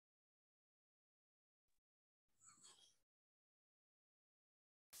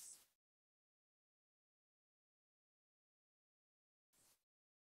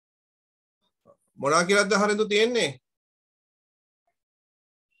මොනා කියලාද හරින්දු තියෙන්නේ?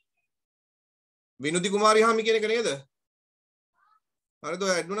 විනුති කුමාරි හාමි කියන එක නේද? හරිද?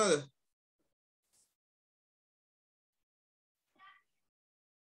 ඔය ඇඩ් වුණාද?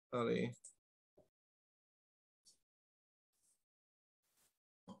 හරි.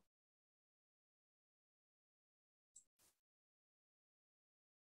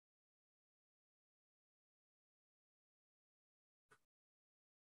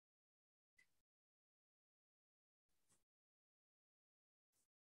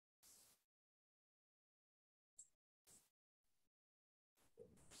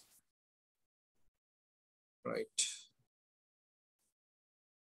 Right.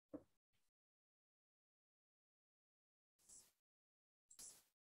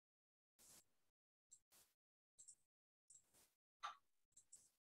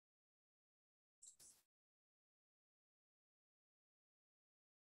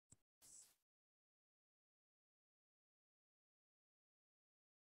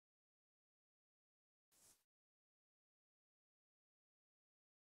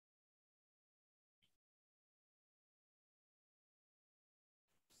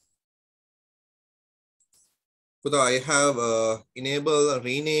 So I have enabled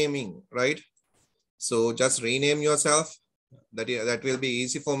renaming, right? So just rename yourself. That will be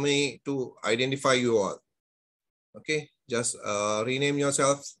easy for me to identify you all. Okay, just rename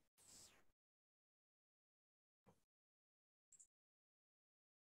yourself.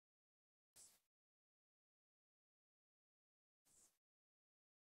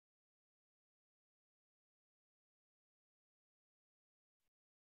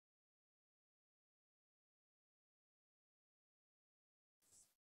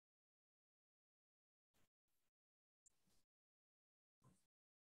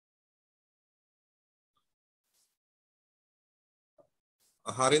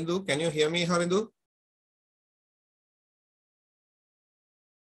 Harindu, can you hear me, Harindu?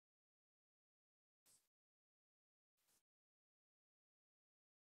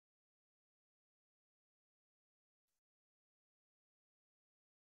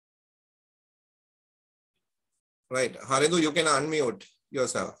 Right, Harindu, you can unmute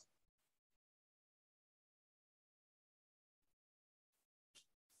yourself.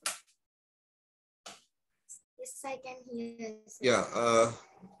 Yes, I can hear. Yeah.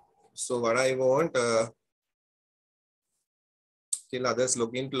 So what I want, till others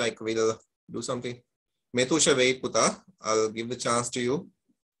log in, like we'll do something. Metusha, wait, Puta. I'll give the chance to you.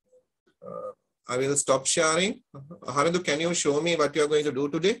 I will stop sharing. Harindu, can you show me what you are going to do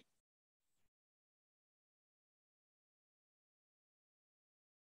today?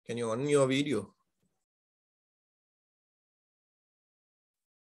 Can you on your video?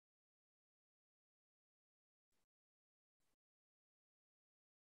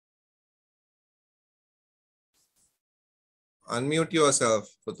 Unmute yourself,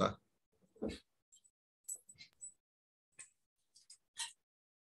 Puta.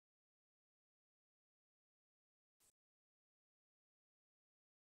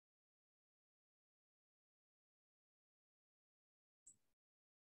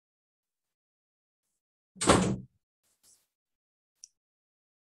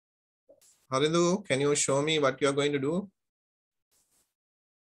 Harindu, can you show me what you are going to do?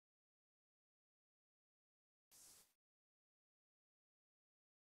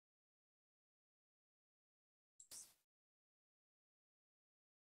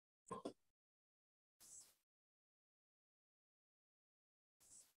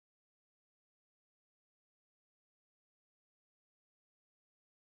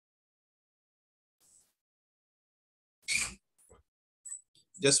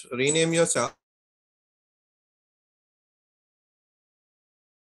 Just rename yourself.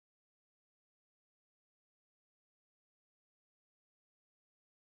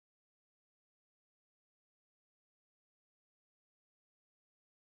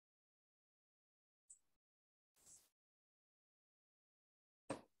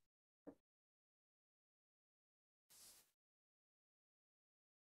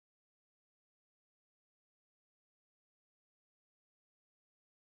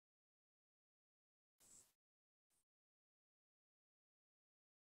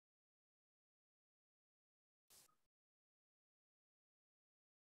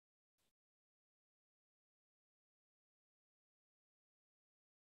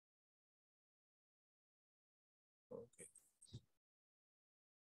 Okay.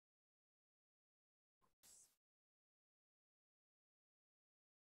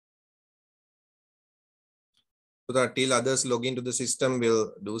 So that till others log into the system,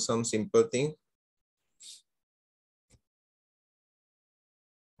 we'll do some simple thing.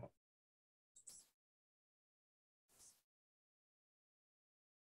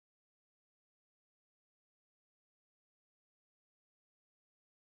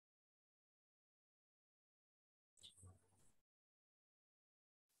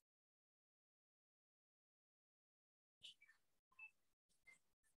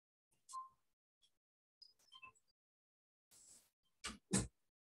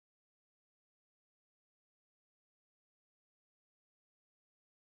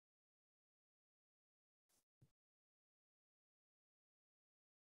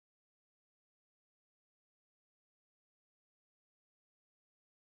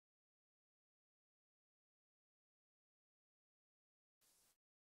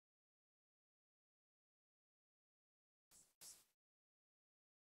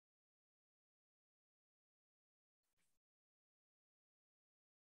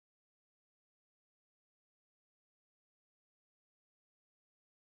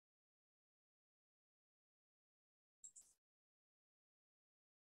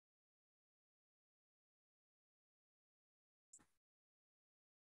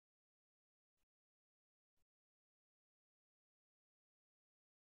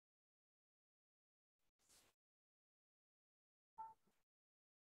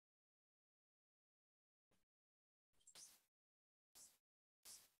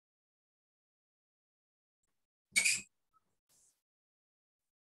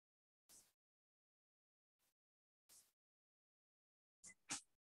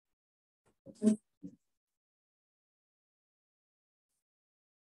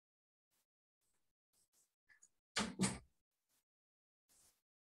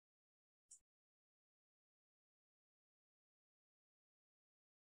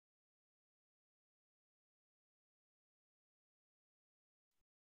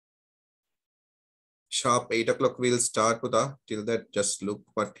 Sharp 8 o'clock we'll start, Pudha. Till that, just look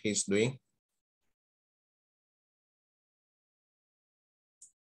what he's doing.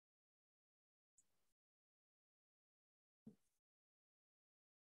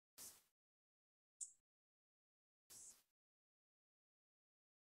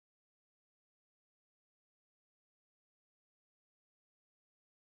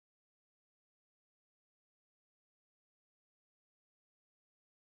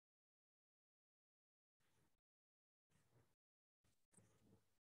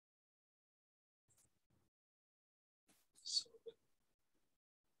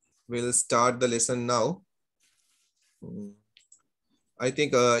 We'll start the lesson now. I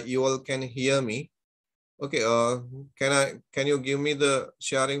think you all can hear me. Okay, can you give me the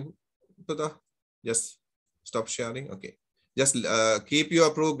sharing, Pudha? Just stop sharing. Okay. Just keep your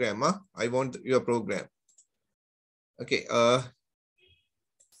program. Huh? I want your program. Okay.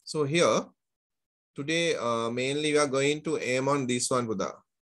 So here, today, mainly we are going to aim on this one, Pudha.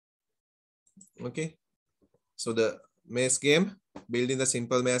 Okay. So the maze game, building the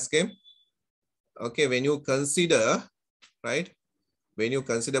simple maze game. Okay. When you consider, right? When you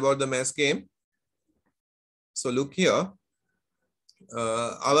consider about the maze game, so look here,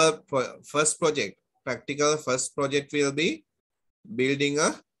 our first project, practical first project will be building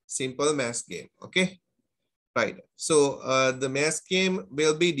a simple math game. Okay, right. So the math game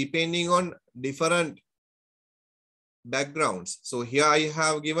will be depending on different backgrounds. So here I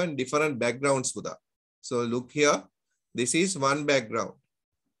have given different backgrounds, Buddha. So look here, this is one background.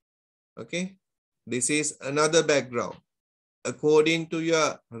 Okay, this is another background. According to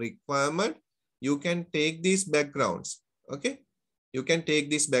your requirement, you can take these backgrounds. Okay, you can take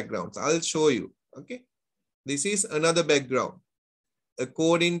these backgrounds. I'll show you. Okay, this is another background.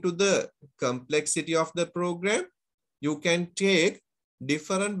 According to the complexity of the program, you can take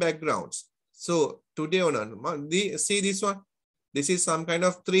different backgrounds. So today on, see this one. This is some kind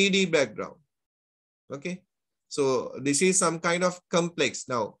of 3D background. Okay, so this is some kind of complex.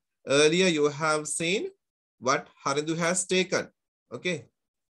 Now, earlier you have seen what Harindu has taken. Okay,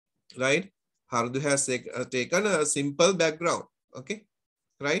 right? Harindu has taken a simple background. Okay,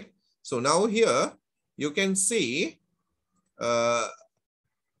 right? So now here you can see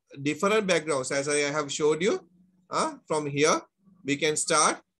different backgrounds as I have showed you. From here we can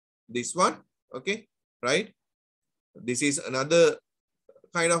start this one. Okay, right? This is another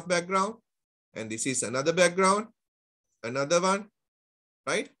kind of background, and this is another background, another one,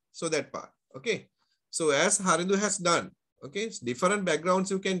 right? So that part. Okay, so as Harindu has done, okay, different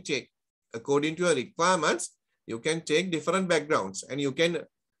backgrounds you can take according to your requirements. You can take different backgrounds and you can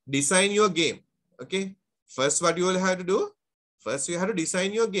design your game. Okay, first what you will have to do, first you have to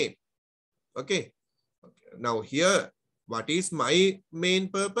design your game. Okay, now here, what is my main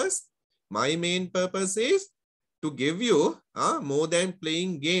purpose? My main purpose is to give you more than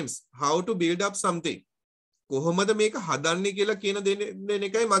playing games, how to build up something. කොහොමද මේක හදන්නේ කියලා කියන දෙන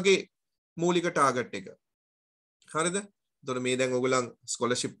එකයි මගේ මූලික target එක. හරිද? එතකොට මේ දැන් ඔයගොල්ලන්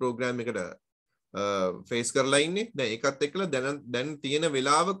ස්කෝලර්ෂිප් ප්‍රෝග්‍රෑම් එකට ෆේස් කරලා ඉන්නේ. දැන් ඒකත් එක්කලා දැන් තියෙන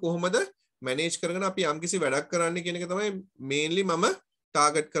වෙලාව කොහොමද මැනේජ් කරගෙන අපි යම්කිසි වැඩක් කරන්න කියන එක තමයි මේන්ලි මම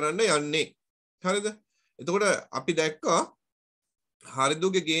ටාගට් කරන්න යන්නේ. හරිද? එතකොට අපි දැක්කා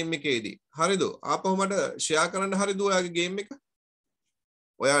හරිදුගේ ගේම් එකේදී. හරිද? ආපහු මට ෂෙයා කරන්න හරිද ඔයාගේ ගේම් එක?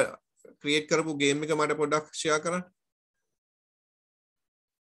 ඔයා ක්‍රියේට් කරපු ගේම් එක මට පොඩ්ඩක් ෂෙයා කරන්න.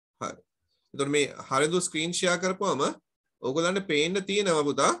 හරි. එතකොට මේ හරිදු ස්ක්‍රීන් ෂෙයා කරපුවම ඕගොල්ලන්ට පේන්න තියෙනවා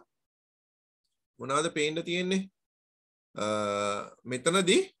පුතා. මොනවද පේන්න තියෙන්නේ?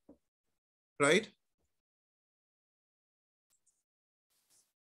 මෙතනදී right?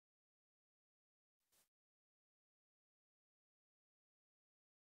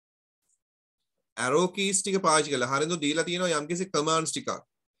 arrow keys ටික පාවිච්චි කරලා හරිදු දීලා තියෙනවා යම්කිසි commands ටිකක්.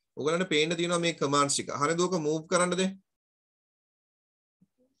 ඔයගලන්ට පේන්න තියෙනවා මේ commands ටික. හරිද? ඔක move කරන්නද?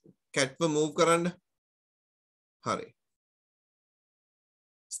 catව move කරන්න. හරි.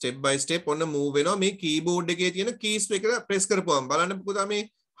 step by step ඔන්න move වෙනවා මේ keyboard එකේ තියෙන keys එක press කරපුවම බලන්න පුතා මේ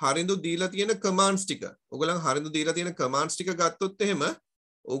හරිදු දීලා තියෙන commands ටික. ඔයගලන් හරිදු දීලා තියෙන commands ටික ගත්තොත් එහෙම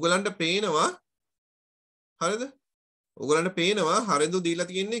ඔයගලන්ට පේනවා හරිද? ඔයගලන්ට පේනවා හරිදු දීලා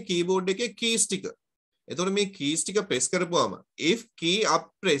තියෙන්නේ keyboard එකේ keys ටික. එතකොට මේ keys ටික press කරපුවාම if key up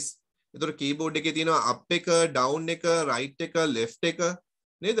press, එතකොට keyboard එකේ තියෙනවා up එක, down එක, right එක, left එක,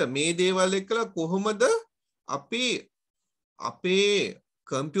 නේද? මේ දේවල් එක්කලා කොහොමද අපි අපේ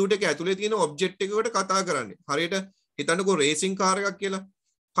කම්පියුටර් එක ඇතුලේ තියෙන ඔබ්ජෙක්ට් එකකට කතා කරන්නේ? හරියට හිතන්නකෝ රේසින් කාර් එකක් කියලා.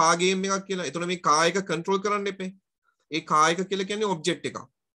 කා ගේම් එකක් කියලා. එතකොට මේ කා එක කන්ට්‍රෝල් කරන්න එපේ. ඒ කා එක කියලා කියන්නේ ඔබ්ජෙක්ට් එකක්.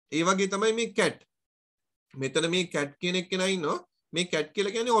 ඒ වගේ තමයි මේ කැට්. මෙතන මේ කැට් කියන එක්කෙනා ඉන්නවා. මේ කැට්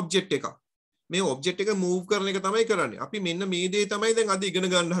කියලා කියන්නේ ඔබ්ජෙක්ට් එකක්. මේ ඔබ්ජෙක්ට් එක මූව් කරන එක තමයි කරන්නේ. අපි මෙන්න මේ දේ තමයි දැන් අද ඉගෙන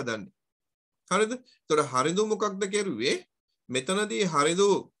ගන්න හදන්නේ. හරිද? එතකොට හරිදු මොකක්ද කරුවේ? මෙතනදී හරිදු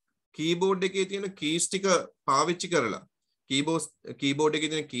කීබෝඩ් එකේ තියෙන කීස් ටික පාවිච්චි කරලා කීබෝඩ් එකේ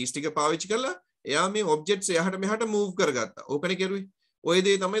තියෙන කීස් ටික පාවිච්චි කරලා එයා මේ ඔබ්ජෙක්ට්ස් එහාට මෙහාට මූව් කරගත්තා. ඕකනේ කරුවේ. ওই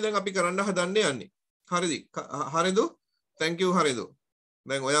දේ තමයි දැන් අපි කරන්න හදන්නේ යන්නේ. හරිද? හරිදු? thank you හරිදු.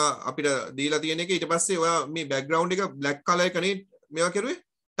 දැන් ඔයා අපිට දීලා තියෙන එක ඊට පස්සේ ඔයා මේ බෑග්ග්‍රවුන්ඩ් එක බ්ලැක් කලර් එකනේ මේවා කරුවේ.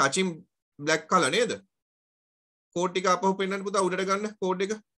 ටචින් බ්ලැක් කලර් නේද? කෝඩ් ටික අපහු පෙන්නන්න පුතා උඩට ගන්න කෝඩ්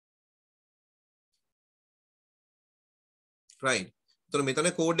එක. right. එතකොට මෙතන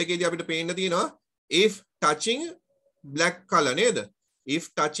කෝඩ් එකේදී අපිට පේන්න තියෙනවා if touching black color නේද? if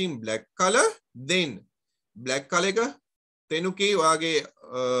touching black color then black color එක තෙනුකී ඔයාගේ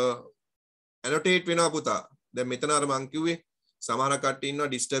annotate වෙනවා පුතා. දැන් මෙතන අර මං කිව්වේ සමහර කට්ටිය ඉන්නවා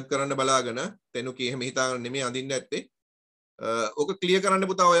ඩිස්ටර්බ් කරන්න බලාගෙන තෙනුකී එහෙම හිතාගෙන නෙමෙයි අඳින්න ඇත්තේ. ඕක ක්ලියර් කරන්න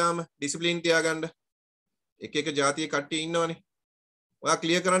පුතා ඔයාම ඩිසිප්ලින් තියාගන්න. එක එක જાතියේ කට්ටිය ඉන්නවනේ. ඔයා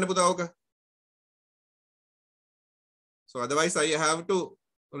ක්ලියර් කරන්න පුතා ඕක. So otherwise I have to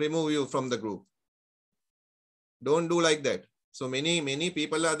remove you from the group. Don't do like that. So many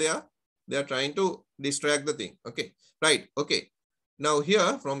people are there. They are trying to distract the thing. Okay. Right. Okay. Now here,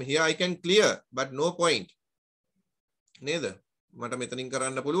 from here I can clear, but no point. Neither. මට මෙතනින්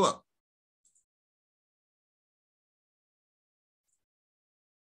කරන්න පුළුවන්.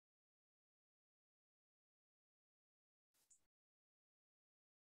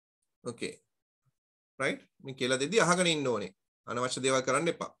 Okay. Right? මේ කියලා දෙද්දි අහගෙන ඉන්න ඕනේ. අනවශ්‍ය දේවල් කරන්න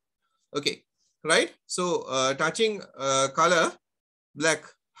එපා. Okay. Right? So touching color black.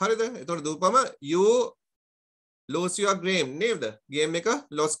 හරිද? එතකොට දුපම you lose your game නේද? game එක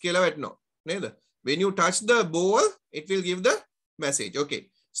loss කියලා වැටෙනවා. නේද? When you touch the ball, it will give the message. Okay.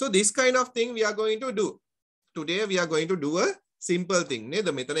 So this kind of thing we are going to do. Today we are going to do a simple thing. නේද?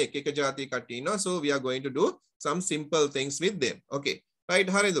 මෙතන එක එක જાති කට්ටිය ඉන්නවා. So we are going to do some simple things with them. Okay. Right,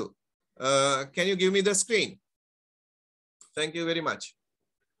 හරිද? Can you give me the screen? Thank you very much.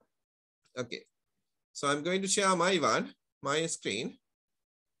 Okay. So I'm going to share my screen.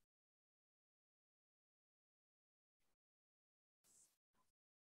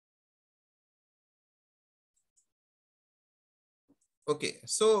 Okay.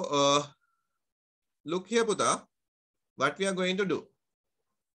 So look here පුතා. What we are going to do.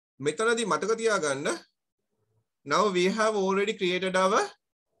 මෙතනදී මතක තියාගන්න. Now we have already created our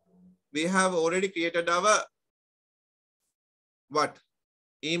what?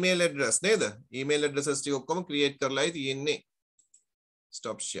 Email address නේද? Email addresses ටික ඔක්කොම create කරලායි තියෙන්නේ.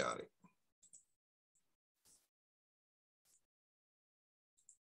 Stop sharing.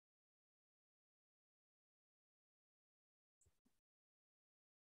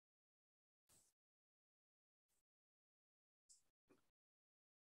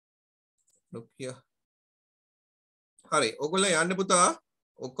 Look here. හරි. ඔයගොල්ලෝ යන්න පුතා.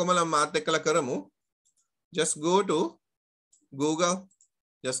 ඔක්කොමලා මාත් එක්කලා කරමු. Just go to Google.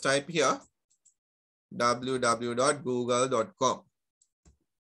 Just type here www.google.com.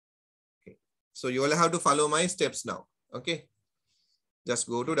 Okay. So you will have to follow my steps now. Okay. Just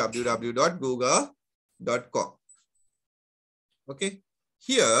go to www.google.com. Okay.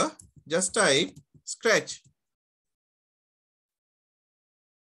 Here, just type scratch.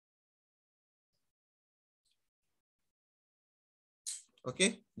 Okay.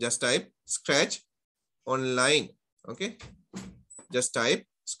 Just type scratch online. Okay. Just type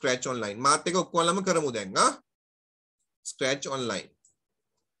scratch online. මාත් එක ඔක්කොලම කරමු දැන් scratch online.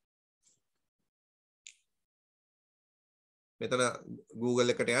 මෙතන Google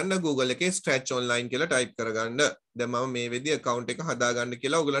එකට යන්න Google එකේ scratch online කියලා type කරගන්න. දැන් මම මේ වෙද්දී account එක හදාගන්න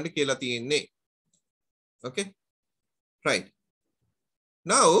කියලා ඔයගලන්ට කියලා තියෙන්නේ. Okay. Right.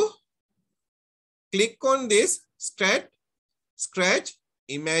 Now click on this scratch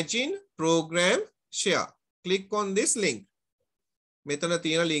imagine program share. Click on this link. මෙතන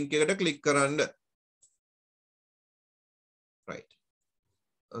තියෙන link එකට click කරන්න. Right.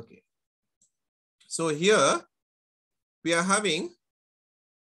 Okay. So here we are having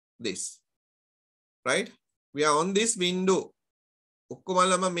this. Right? We are on this window.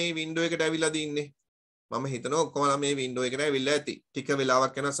 ඔක්කොමලම මේ window එකට ඇවිල්ලාද ඉන්නේ. මම හිතනවා ඔක්කොමලා මේ window එකට ඇවිල්ලා ඇති. ටික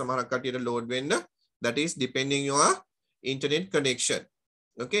වෙලාවක් යනවා සමහර කට්ටියට load වෙන්න. That is depending your internet connection.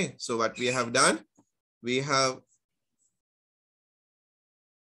 Okay, so what we have done, we have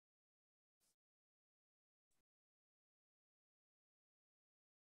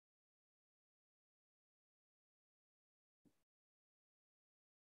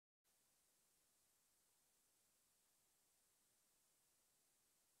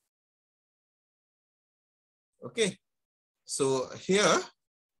Okay. So here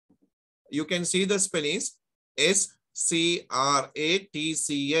you can see the spellings SCRATCH,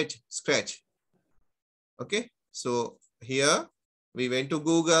 scratch. Okay. So here we went to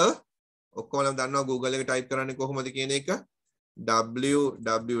Google. ඔක්කොම දන්නවා Google එක type කරන්නේ කොහොමද කියන එක.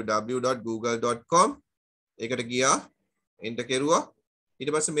 www.google.com ඒකට ගියා enter කෙරුවා.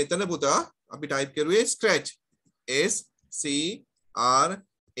 ඊට පස්සේ මෙතන පුතා අපි type කරුවේ scratch,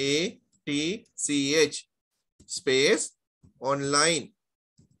 SCRATCH space online.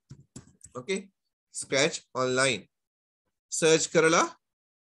 Okay, scratch online search කරලා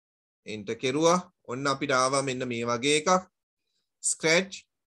enter කෙරුවා. ඔන්න අපිට ආවා මෙන්න මේ වගේ එකක්. scratch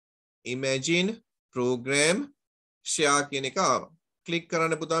imagine program share කියන එක ආවා. ක්ලික්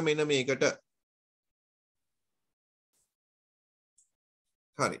කරන්න පුතා මෙන්න මේකට.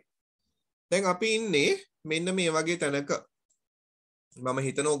 හරි. දැන් අපි ඉන්නේ මෙන්න මේ වගේ තැනක. මම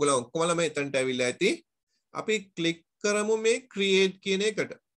හිතන ඔයගොල්ලෝ ඔක්කොමලා මෙතනට ඇවිල්ලා ඇති. අපි ක්ලික් කරමු මේ create කියන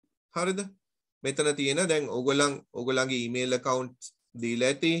එකට. හරිද? මෙතන තියෙන දැන් ඔයගොල්ලන්ගේ email account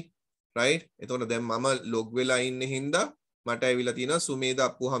දීලා ඇති. right? එතකොට දැන් මම log වෙලා ඉන්නේ හින්දා මට ඇවිල්ලා තියෙනවා Sumedha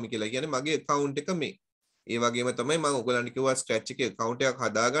Appuhamy කියලා. කියන්නේ මගේ account එක මේ. ඒ වගේම තමයි මම ඔයගොල්ලන්ට කිව්වා scratch එකේ account එකක්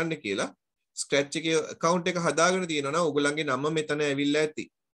හදාගන්න කියලා. scratch එකේ account එක හදාගෙන තියෙනවා නම් ඔයගොල්ලන්ගේ නම මෙතන ඇවිල්ලා ඇති.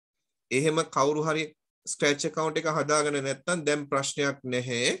 එහෙම කවුරු හරි scratch account එක හදාගෙන නැත්නම් දැන් ප්‍රශ්නයක්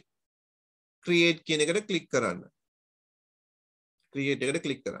නැහැ. create කියන එකට click කරන්න. create එකට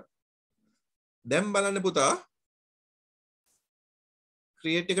click කරන්න. දැන් බලන්න පුතා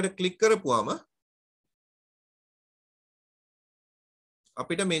create එකට click කරපුවාම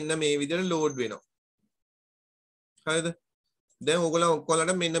අපිට මෙන්න මේ විදිහට load වෙනවා. හරිද? දැන් ඔයගොල්ලෝ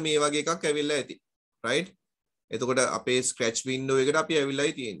ඔක්කොලට මෙන්න මේ වගේ එකක් ඇවිල්ලා ඇති. right? එතකොට අපේ scratch window එකට අපි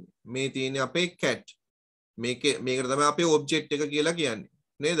ඇවිල්ලායි තියෙන්නේ. මේ තියෙන්නේ අපේ cat. මේකට තමයි අපේ object එක කියලා කියන්නේ.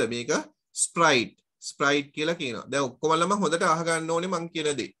 නේද? මේක sprite කියලා කියනවා. දැන් ඔක්කොමලම හොඳට අහගන්න ඕනේ මං කියන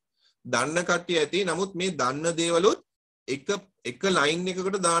දේ. දන්න කට්ටිය ඇති. නමුත් මේ දන්න දේවලුත් එක line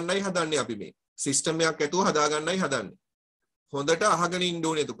එකකට දාන්නයි හදන්නේ අපි මේ. system එකක් ඇතුව හදාගන්නයි හදන්නේ. හොඳට අහගෙන ඉන්න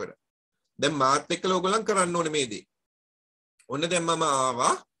ඕනේ එතකොට. දැන් මාත් එක්කලා ඔයගොල්ලන් කරන්න ඕනේ මේ දේ. ඔන්න දැන් මම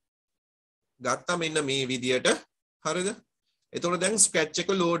ආවා. ගත්තා මෙන්න මේ විදියට. හරිද? එතකොට දැන් scratch එක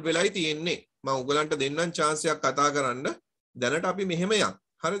load වෙලායි තියෙන්නේ. මම ඔයගොල්ලන්ට දෙන්නම් chance එකක් කතා කරන්න. දැනට අපි මෙහෙම යන්.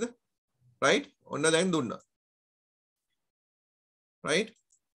 හරිද? right? ඔන්න දැන් දුන්නා. right?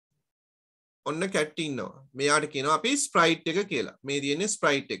 ඔන්න cat ඉන්නවා. මෙයාට කියනවා අපි sprite එක කියලා. මේ තියෙන්නේ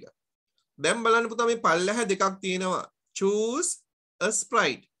sprite එක. දැන් බලන්න පුතා මේ පල්ලෙහා දෙකක් තියෙනවා. choose a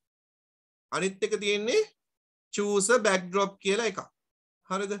sprite. අනිත් එක තියෙන්නේ choose a backdrop කියලා එකක්.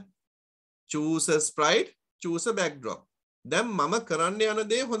 හරිද? choose a sprite, choose a backdrop. දැන් මම කරන්න යන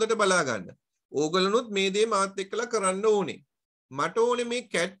දේ හොඳට බලා ගන්න. ඕගොල්ලොනුත් මේ දේ මාත් එක්කලා කරන්න ඕනේ. මට ඕනේ මේ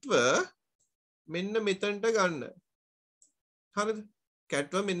catව මෙන්න මෙතනට ගන්න. හරිද?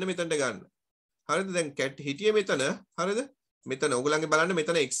 catව මෙන්න මෙතනට ගන්න. හරිද? දැන් cat හිටියේ මෙතන. හරිද? මෙතන ඕගොල්ලන්ගේ බලන්න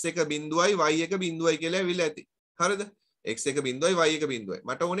මෙතන x එක බිඳුවයි y එක බිඳුවයි කියලා ඇවිල්ලා ඇති. හරිද? x එක බිඳුවයි y එක බිඳුවයි.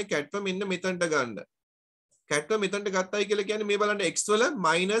 මට ඕනේ catව මෙන්න මෙතනට ගන්න. catව මෙතනට ගත්තයි කියලා කියන්නේ මේ බලන්න x වල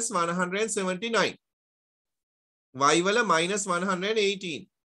 -179 y වල -118.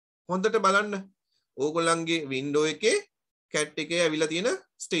 හොඳට බලන්න ඕගොල්ලන්ගේ window එකේ cat එකේ ඇවිල්ලා තියෙන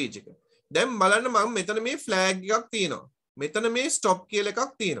stage එක. දැන් බලන්න මම මෙතන මේ flag එකක් තියෙනවා. මෙතන මේ stop කියලා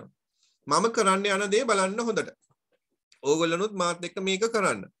එකක් තියෙනවා. මම කරන්න යන දේ බලන්න හොඳට. ඕගොල්ලනුත් මාත් එක්ක මේක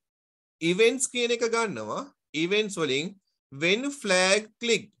කරන්න. events කියන එක ගන්නවා. events වලින් when flag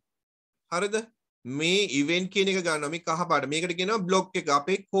clicked. හරිද? මේ event කියන එක ගන්නවා. මේ කහ පාට. මේකට කියනවා block එක.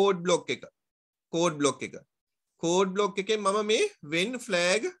 අපේ code block එක. code block එක. code block එකෙන් මම මේ when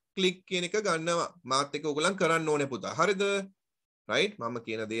flag click කියන එක ගන්නවා. මාත් එක්ක ඔයගොල්ලන් කරන්න ඕනේ පුතා. හරිද? right? මම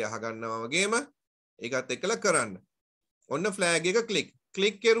කියන දේ අහගන්නවා වගේම ඒකත් එක්කලා කරන්න. ඔන්න flag එක click.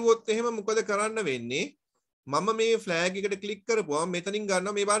 click කරුවොත් එහෙම මොකද කරන්න වෙන්නේ? මම මේ flag එකට click කරපුවාම මෙතනින්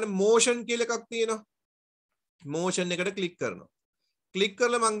ගන්නවා මේ බලන්න motion කියලා එකක් තියෙනවා. motion එකට click කරනවා. click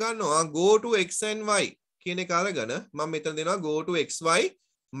කරලා මම ගන්නවා go to x and y කියන එක අරගෙන මම මෙතන දෙනවා go to xy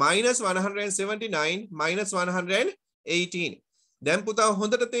 -179 -118. දැන් පුතා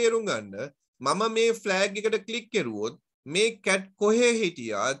හොඳට තේරුම් ගන්න මම මේ flag එකට click කරුවොත් මේ cat කොහේ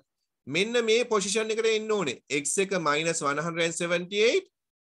හිටියත් මෙන්න මේ position එකට එන්න ඕනේ. x එක -178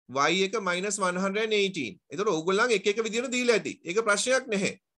 y එක -118. එතකොට ඕගොල්ලන් එක එක විදියට දීලා ඇති. ඒක ප්‍රශ්නයක්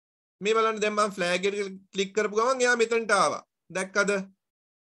නැහැ. මේ බලන්න දැන් මම flag එකට click කරපු ගමන් එයා මෙතනට ආවා. දැක්කද?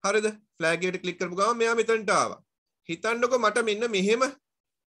 හරිද? flag එකට click කරපු ගමන් මෙයා මෙතනට ආවා. හිතන්නකො මට මෙන්න මෙහෙම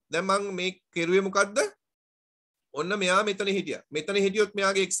දැන් මම මේ කෙරුවේ මොකද්ද? ඔන්න මෙයා මෙතන හිටියා. මෙතන හිටියොත්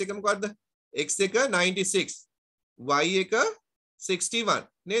මෙයාගේ x එක මොකද්ද? x එක 96, y එක 61.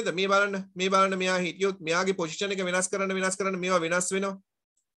 නේද? මේ බලන්න මෙයා හිටියොත් මෙයාගේ පොසිෂන් එක වෙනස් කරන්න මේවා වෙනස් වෙනවා.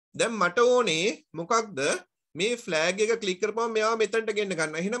 දැන් මට ඕනේ මොකක්ද මේ ෆ්ලෑග් එක ක්ලික් කරපුවම මෙයාව මෙතනට ගෙන්න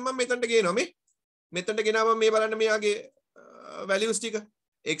ගන්න. එහෙනම් මම මෙතනට ගේනවා මේ. මෙතනට ගෙනාවම මේ බලන්න මෙයාගේ වැලියුස් ටික.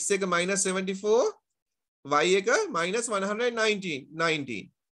 x එක -74 y එක -119.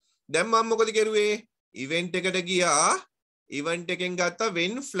 දැන් මම මොකද කරුවේ? ඉවෙන්ට් එකට ගියා. ඉවෙන්ට් එකෙන් ගත්තා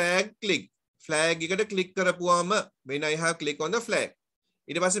when flag click. flag එකට ක්ලික් කරපුවාම when I have click on the flag.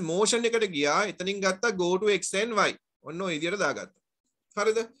 ඊට පස්සේ motion එකට ගියා. එතනින් ගත්තා go to x and y. ඔන්න ඔය විදියට දාගත්තා.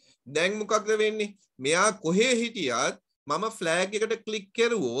 හරිද? දැන් මොකක්ද වෙන්නේ? මෙයා කොහේ හිටියත් මම flag එකට ක්ලික්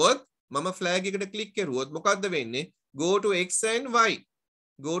කරුවොත් මොකක්ද වෙන්නේ? go to x and y.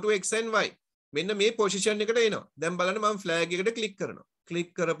 go to x and y. මෙන්න මේ පොසිෂන් එකට එනවා. දැන් බලන්න මම flag එකට ක්ලික් කරනවා. ක්ලික්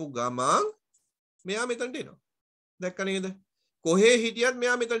කරපු ගමන් මෙයා මෙතනට එනවා. දැක්ක නේද? කොහේ හිටියත්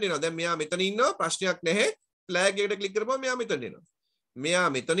මෙයා මෙතනට එනවා. දැන් මෙයා මෙතන ඉන්නවා ප්‍රශ්නයක් නැහැ. flag එකට ක්ලික් කරපුවම මෙයා මෙතනට එනවා. මෙයා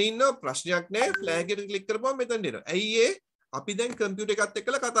මෙතන ඉන්නවා ප්‍රශ්නයක් නැහැ. flag එකට ක්ලික් කරපුවම මෙතනට එනවා. ඇයි ඒ? අපි දැන් කම්පියුටර් එකත්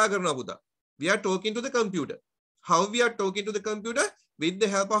එක්කලා කතා කරනවා පුතා. We are talking to the computer. How we are talking to the computer? With the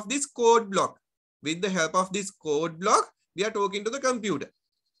help of this code block. With the help of this code block, we are talking to the computer.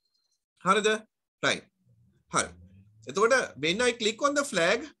 හරිද? Right. හරි. එතකොට when I click on the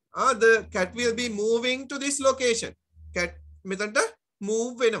flag, the cat will be moving to this location. Cat මෙතනට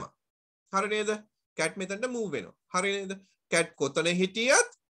move වෙනවා. හරි නේද? cat මෙතනට move වෙනවා. හරි නේද? cat කොතන හිටියත්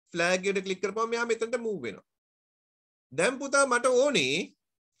flag එකට click කරපුවම මෙයා මෙතනට move වෙනවා. දැන් පුතා මට ඕනේ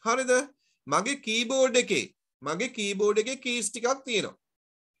හරිද? මගේ keyboard එකේ keys ටිකක් තියෙනවා.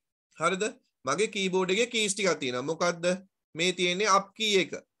 හරිද? මගේ keyboard එකේ keys ටිකක් තියෙනවා. මොකද්ද? මේ තියෙන්නේ up key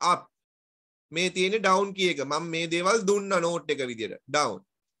එක. up. මේ තියෙන්නේ down key එක. මම මේ දේවල් දුන්නා note එක විදියට. down.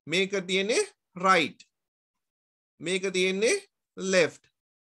 මේක තියෙන්නේ right. මේක තියෙන්නේ left.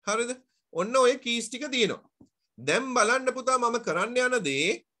 හරිද? ඔන්න ඔය keys ටික තියෙනවා. දැන් බලන්න පුතා මම කරන්න යන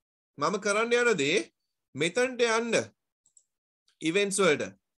දේ මෙතනට යන්න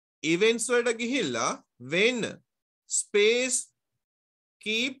events වලට ගිහිල්ලා when space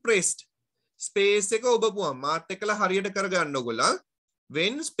key pressed space එක ඔබපුවා මාත් එක්කලා හරියට කරගන්න ඕගොල්ලෝ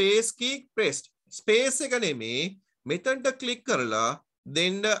when space key pressed space එක නෙමේ මෙතනට ක්ලික් කරලා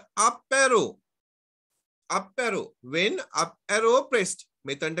then up arrow when up arrow pressed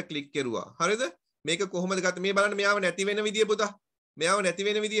මෙතනට ක්ලික් කරුවා හරිද මේක කොහොමද ගත්තේ මේ බලන්න මෙයාව නැති වෙන විදිය පුතා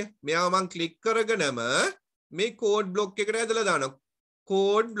මෙයාව මම ක්ලික් කරගෙනම මේ code block එකට ඇදලා දානවා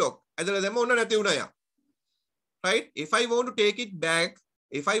code block ඇදලා දැම්ම ඔන්න නැති වුණා යා right if I want to take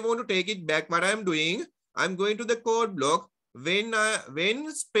it back what I am doing I'm going to the code block when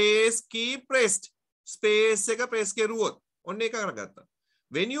space key pressed space එක press කරුවොත් ඔන්න ඒක කරගත්තා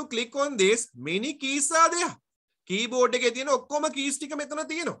when you click on this many keys are there keyboard එකේ තියෙන ඔක්කොම keys ටික මෙතන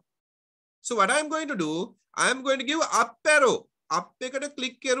තියෙනවා so what I am going to do I am going to give up arrow up එකට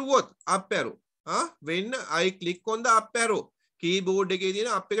click කරුවොත් up arrow when I click on the up arrow keyboard එකේ තියෙන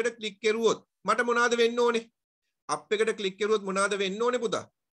up එකට click කරුවොත් මට මොනවද වෙන්න ඕනේ up එකට click කරුවොත් මොනවද වෙන්න ඕනේ පුතා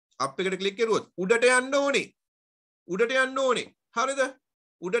up එකට click කරුවොත් උඩට යන්න ඕනේ හරිද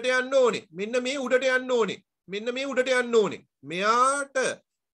උඩට යන්න ඕනේ මෙන්න මේ උඩට යන්න ඕනේ මෙයාට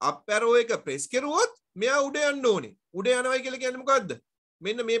up arrow එක press කරුවොත් මෙයා උඩ යන්න ඕනේ උඩ යනවයි කියලා කියන්නේ මොකද්ද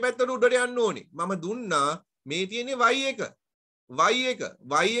මෙන්න මේ පැත්තට උඩට යන්න ඕනේ මම දුන්නා මේ තියෙන්නේ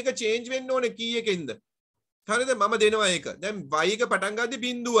y එක change වෙන්න ඕනේ key එකෙන්ද හරිද මම දෙනවා ඒක දැන් y එක පටන් ගද්දි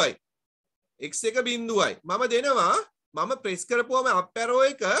බිඳුවයි x එක බිඳුවයි මම දෙනවා මම press කරපුවම up arrow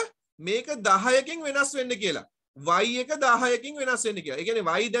එක මේක 10කින් වෙනස් වෙන්න කියලා y එක 10කින් වෙනස් වෙන්න කියලා. ඒ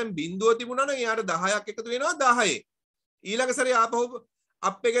කියන්නේ y දැන් බිඳුව තිබුණා නම් එයාට 10ක් එකතු වෙනවා 10. ඊළඟ සැරේ ආපහු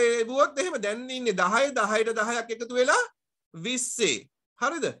අප් එක එවුවොත් එහෙම දැන් ඉන්නේ 10 10ට 10ක් එකතු වෙලා 20.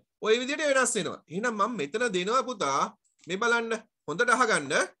 හරිද? ওই විදිහට වෙනස් වෙනවා. එහෙනම් මම මෙතන දෙනවා පුතා මේ බලන්න හොඳට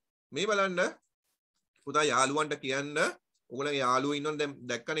අහගන්න මේ බලන්න පුතා යාළුවන්ට කියන්න ඔයගොල්ලන්ගේ යාළුවෝ ඉන්නවනේ දැන්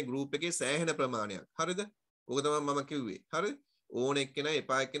දැක්කනේ group එකේ සෑහෙන ප්‍රමාණයක්. හරිද? ඕක තමයි මම කිව්වේ. හරිද? ඕන එක්කෙනා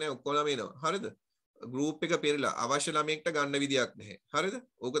එපා එක්කෙනා ඔක්කොම එනවා. හරිද? group එක පෙරලා අවශ්‍ය ළමයෙක්ට ගන්න විදියක් නැහැ. හරිද?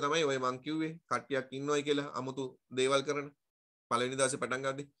 ඕක තමයි ඔය මං කිව්වේ කට්ටියක් ඉන්නවයි කියලා අමුතු දේවල් කරන. පළවෙනි දවසේ පටන්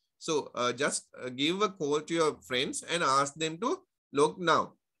ගන්නදී. So just give a call to your friends and ask them to log now.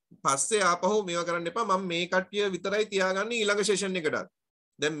 පස්සේ ආපහු මේවා කරන්න එපා. මම මේ කට්ටිය විතරයි තියාගන්නේ ඊළඟ session එකටත්.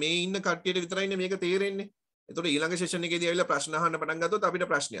 දැන් මේ ඉන්න කට්ටියට විතරයිනේ මේක තේරෙන්නේ. එතකොට ඊළඟ session එකේදී ආවිල්ලා ප්‍රශ්න අහන්න පටන් ගත්තොත් අපිට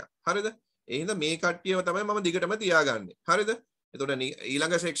ප්‍රශ්නයක්. හරිද? ඒ හින්දා මේ කට්ටියව තමයි මම දිගටම තියාගන්නේ. හරිද? එතකොට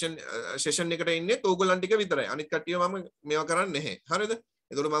ඊළඟ session එකට ඉන්නේ ඕගොල්ලන් ටික විතරයි. අනිත් කට්ටිය මම මේවා කරන්නේ නැහැ. හරිද?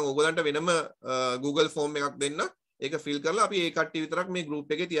 එතකොට මම ඕගොල්ලන්ට වෙනම Google form එකක් දෙන්න. ඒක fill කරලා අපි ඒ කට්ටිය විතරක් මේ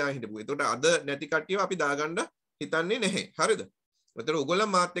group එකේ තියාගෙන හිටපුවා. එතකොට අද නැති කට්ටියව අපි දාගන්න හිතන්නේ නැහැ. හරිද? එතකොට ඕගොල්ලන්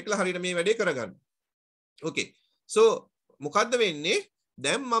මාත් එක්කලා හරියට මේ වැඩේ කරගන්න. Okay. So මොකද්ද වෙන්නේ?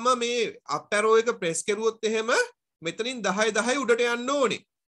 දැන් මම මේ up arrow එක press කරුවොත් එහෙම මෙතනින් 10 10 උඩට යන්න ඕනේ.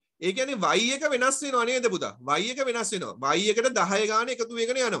 ඒ කියන්නේ y එක වෙනස් වෙනව නේද පුතා? y එක වෙනස් වෙනවා. y එකට 10 ගාන එකතු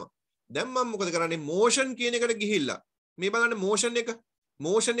වෙගෙන යනවා. දැන් මම මොකද කරන්නේ? motion කියන එකට ගිහිල්ලා මේ බලන්න motion එක.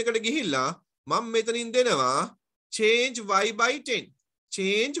 motion එකට ගිහිල්ලා මම මෙතනින් දෙනවා change y by 10.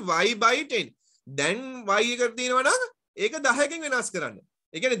 change y by 10. දැන් y එකට තියෙනවා නම් ඒක 10කින් වෙනස් කරන්න.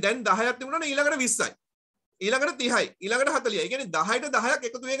 ඒ කියන්නේ දැන් 10ක් තිබුණා නම් ඊළඟට 20යි. ඊළඟට 30යි. ඊළඟට 40යි. ඒ කියන්නේ 10ට 10ක්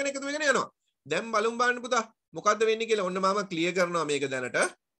එකතු වෙගෙන යනවා. දැන් බලමු බලන්න පුතා මොකද්ද වෙන්නේ කියලා. ඔන්න මම ක්ලියර් කරනවා මේක දැනට.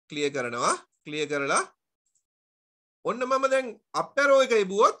 ක්ලියර් කරනවා. ක්ලියර් කරලා ඔන්න මම දැන් up arrow එක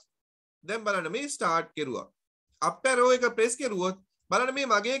එබුවොත් දැන් බලන්න මේ start කෙරුවා. up arrow එක press කෙරුවොත් බලන්න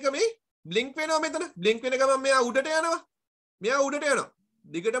මේ මගේ එක මේ blink වෙනවා මෙතන. blink වෙන ගමන් මෙයා උඩට යනවා. මෙයා උඩට යනවා.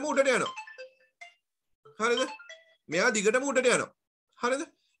 දිගටම උඩට යනවා. හරිද? මෙයා දිගටම උඩට යනවා. හරිද?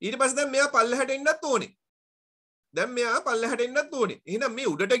 ඊට පස්සේ දැන් මෙයා පල්ලෙහාට එන්නත් ඕනේ. දැන් මෙයා පල්ලෙහාට එන්නත් ඕනේ. එහෙනම් මේ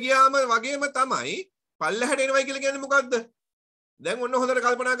උඩට ගියාම වගේම තමයි පල්ලෙහාට එනවයි කියලා කියන්නේ මොකද්ද? දැන් ඔන්න හොඳට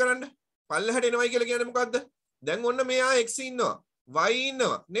කල්පනා කරන්න. පල්ලෙහාට එනවයි කියලා කියන්නේ මොකද්ද? දැන් ඔන්න මෙයා x ඉන්නවා. y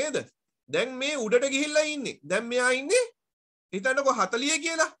ඉන්නවා නේද? දැන් මේ උඩට ගිහිල්ලා ඉන්නේ. දැන් මෙයා ඉන්නේ හිතන්නකෝ 40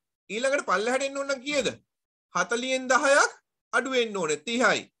 කියලා. ඊළඟට පල්ලෙහාට එන්න ඕන නම් කීයද? 40න් 10ක් අඩු වෙන්න ඕනේ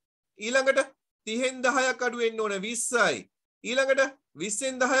 30යි. ඊළඟට 30න් 10ක් අඩු වෙන්න ඕනේ 20යි. ඊළඟට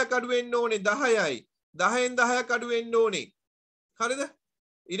 20න් 10ක් අඩු වෙන්න ඕනේ 10යි. 10න් 10ක් අඩු වෙන්න ඕනේ. හරිද?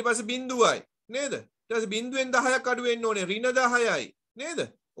 ඊට පස්සේ බිඳුවයි නේද? ඊට පස්සේ බිඳුවෙන් 10ක් අඩු වෙන්න ඕනේ ඍණ 10යි නේද?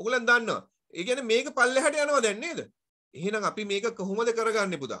 ඔයගොල්ලන් දන්නවා. ඒ කියන්නේ මේක පල්ලෙහාට යනවා දැන් නේද? එහෙනම් අපි මේක කොහොමද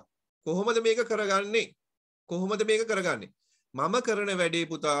කරගන්නේ පුතා? කොහොමද මේක කරගන්නේ? කොහොමද මේක කරගන්නේ? මම කරන වැඩේ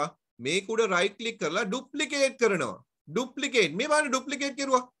පුතා මේක උඩ right click කරලා duplicate කරනවා. duplicate මේ බලන්න duplicate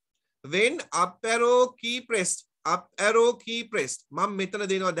කරුවා. when up arrow key pressed up arrow key pressed මම මෙතන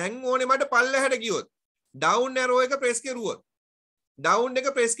දෙනවා. දැන් ඕනේ මට පල්ලෙහාට ගියොත් down arrow එක press කරුවොත් down එක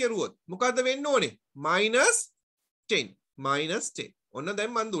press කරුවොත් මොකද්ද වෙන්න ඕනේ? -10 -10 ඔන්න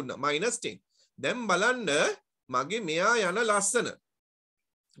දැන් මන් දුන්නා -10. දැන් බලන්න මගේ මෙයා යන ලස්සන.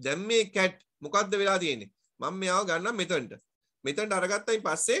 දැන් මේ cat මොකද්ද වෙලා තියෙන්නේ? මම මෙයාව ගන්නම් මෙතනට. මෙතනට අරගත්තයින්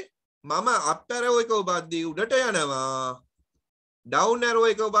පස්සේ මම up arrow එක ඔබද්දී උඩට යනවා. down arrow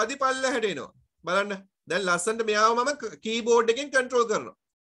එක ඔබද්දී පල්ලෙහාට එනවා. බලන්න. දැන් ලස්සනට මෙයාව මම keyboard එකෙන් control කරනවා.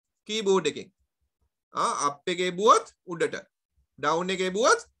 keyboard එකෙන්. up එකේ බුවොත් උඩට. down එකේ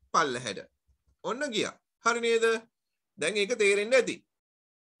බුවොත් පල්ලෙහාට. ඔන්න ගියා. හරි නේද? දැන් ඒක තේරෙන්න ඇති.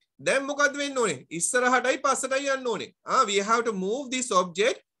 දැන් මොකද්ද වෙන්න ඕනේ? ඉස්සරහටයි පස්සටයි යන්න ඕනේ. We have to move this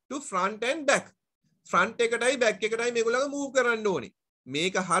object to front and back. front එකටයි back එකටයි මේගොල්ලෝ move කරන්න ඕනේ.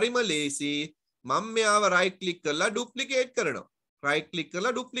 මේක හරිම ලේසි. මම මෙයාව right click කරලා duplicate කරනවා. right click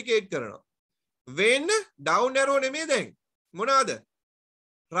කරලා duplicate කරනවා. when down arrow නෙමෙයි දැන්. මොනවාද?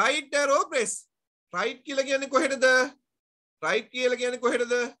 right arrow press. right කියලා කියන්නේ කොහෙටද? right කියලා කියන්නේ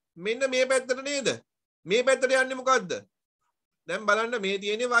කොහෙටද? මෙන්න මේ පැත්තට නේද? මේ පැත්තට යන්නේ මොකද්ද? දැන් බලන්න මේ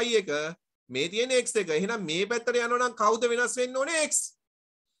තියෙන්නේ y එක, මේ තියෙන්නේ x එක. එහෙනම් මේ පැත්තට යනවා නම් කවුද වෙනස් වෙන්න ඕනේ? x.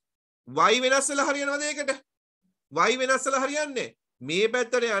 y වෙනස් වෙලා හරියනවද ඒකට? y වෙනස් වෙලා හරියන්නේ. මේ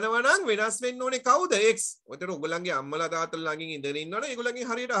පැත්තට යනවා නම් වෙනස් වෙන්න ඕනේ කවුද? x. ඔතන ඔයගොල්ලන්ගේ අම්මලා තාත්තලා ළඟින් ඉඳගෙන ඉන්නවනේ ඒගොල්ලන්ගෙන්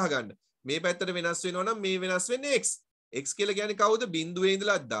හරියට අහගන්න. මේ පැත්තට වෙනස් වෙනවා නම් මේ වෙනස් වෙන්නේ x. x කියලා කියන්නේ කවුද? බිඳුවේ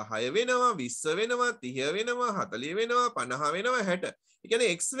ඉඳලා 10 වෙනවා, 20 වෙනවා, 30 වෙනවා, 40 වෙනවා, 50 වෙනවා, 60. ඒ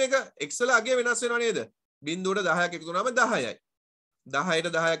කියන්නේ x එක x වල අගය වෙනස් වෙනව නේද? බිඳුවට 10ක් එකතු වුණාම 10යි.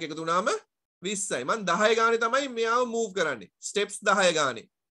 10ට 10ක් එකතු වුණාම 20යි. මම 10 ගානේ තමයි මෙයාව move කරන්නේ. steps 10 ගානේ.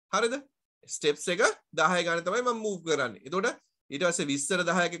 හරිද? steps එක 10 ගානේ තමයි මම move කරන්නේ. එතකොට ඊට පස්සේ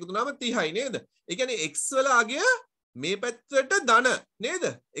 20ට 10ක් එකතු වුණාම 30යි නේද? ඒ කියන්නේ x වල අගය මේ පැත්තට ධන නේද?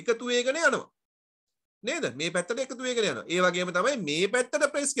 එකතු වෙගෙන යනවා. නේද? මේ පැත්තට එකතු වෙගෙන යනවා. ඒ වගේම තමයි මේ පැත්තට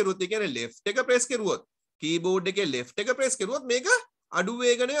press කරුවොත්, ඒ කියන්නේ left එක press කරුවොත්, keyboard එකේ left එක press කරුවොත් මේක අඩු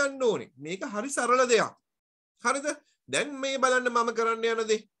වේගන යන්න ඕනේ. මේක හරි සරල දෙයක්. හරිද? දැන් මේ බලන්න මම කරන්න යන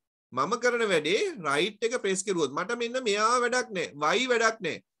දේ. මම කරන වැඩේ right එක press කරුවොත් මට මෙන්න මෙයා වැඩක් නැහැ. y වැඩක්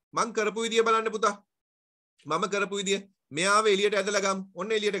නැහැ. මම කරපු විදිය බලන්න පුතා. මම කරපු විදිය මෙයාව එළියට ඇදලා ගමු.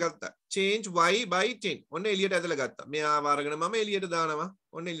 ඔන්න එළියට ගත්තා. change y by 10. ඔන්න එළියට ඇදලා ගත්තා. මෙයාව අරගෙන මම එළියට දානවා.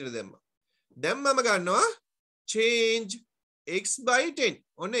 ඔන්න එළියට දැම්මා. දැන් මම ගන්නවා change x by 10.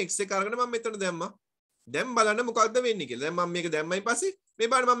 ඔන්න x එක අරගෙන මම මෙතන දැම්මා. දැන් බලන්න මොකක්ද වෙන්නේ කියලා. දැන් මම මේක දැම්මයින් පස්සේ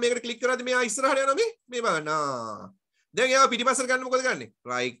මේ බලන්න මම මේකට ක්ලික් කරාද මෙයා ඉස්සරහට යනවා මේ බලන්න. දැන් එයාව පිටිපස්සට ගන්න මොකද ගන්නෙ?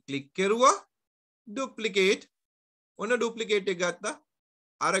 right click කරුවා duplicate. ඔන්න duplicate එක ගත්තා.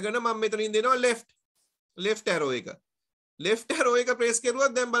 අරගෙන මම මෙතනින් දෙනවා left arrow එක. left arrow එක press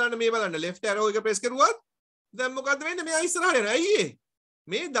කරුවත් දැන් බලන්න මේ බලන්න left arrow එක press කරුවත් දැන් මොකද්ද වෙන්නේ? මෙයා ඉස්සරහට යනවා. අයියේ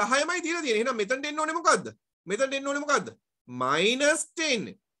මේ 10මයි තියලා තියෙන්නේ. එහෙනම් මෙතනට එන්න ඕනේ මොකද්ද? මෙතනට එන්න ඕනේ මොකද්ද?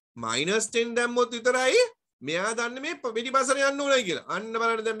 -10. -10 දැම්මොත් විතරයි මෙයා දන්නේ මේ පිටිපස්සට යන්න ඕනයි කියලා. අන්න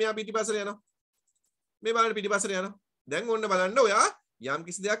බලන්න දැන් මෙයා පිටිපස්සට යනවා. මේ බලන්න පිටිපස්සට යනවා. දැන් ඔන්න බලන්න ඔයා යම්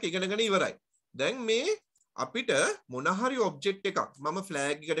කිසි දෙයක් ඉගෙනගෙන ඉවරයි. දැන් මේ අපිට මොන හරි ඔබ්ජෙක්ට් එකක් මම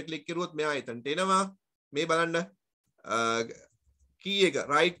ෆ්ලෑග් එකට ක්ලික් කරුවොත් මෙයා එතනට එනවා. මේ බලන්න කී එක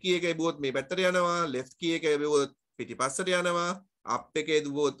රයිට් කී එක එබුවොත් මේ පැත්තට යනවා. ලෙෆ්ට් කී එක එබුවොත් පිටිපස්සට යනවා. අප් එකේ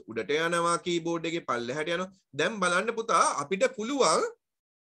දුවොත් උඩට යනවා. කීබෝඩ් එකේ පල්ලෙහාට යනවා. දැන් බලන්න පුතා අපිට පුළුවන්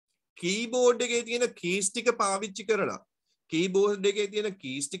කීබෝඩ් එකේ තියෙන කීස් ටික පාවිච්චි කරලා කීබෝඩ් එකේ තියෙන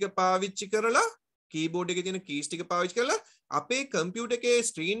කීස් ටික පාවිච්චි කරලා කීබෝඩ් එකේ තියෙන කීස් ටික පාවිච්චි කරලා අපේ කම්පියුටර් එකේ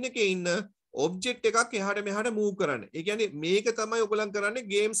ස්ක්‍රීන් එකේ ඉන්න ඔබ්ජෙක්ට් එකක් එහාට මෙහාට මූව් කරන්න. ඒ කියන්නේ මේක තමයි ඔයගොල්ලන් කරන්නේ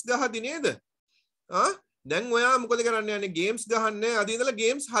ගේම්ස් ගහදී නේද? දැන් ඔයා මොකද කරන්න යන්නේ? ගේම්ස් ගහන්නේ අද ඉඳලා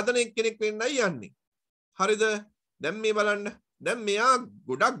ගේම්ස් හදන එක්කෙනෙක් වෙන්නයි යන්නේ. හරිද? දැන් මේ බලන්න. දැන් මෙයා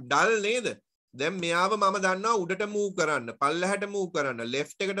ගොඩක් ඩල් නේද? දැන් මෙයාව මම දන්නවා උඩට මූව් කරන්න, පල්ලෙහාට මූව් කරන්න,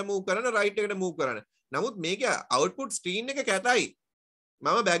 ලෙෆ්ට් එකට මූව් කරන්න, රයිට් එකට මූව් කරන්න. නමුත් මේකේ අවුට්පුට් ස්ක්‍රීන් එක කැතයි.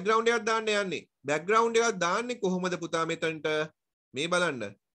 මම බෑග්ග්‍රවුන්ඩ් එකක් දාන්න යන්නේ. බෑග්ග්‍රවුන්ඩ් එකක් දාන්නේ කොහොමද පුතා මෙතනට? මේ බලන්න.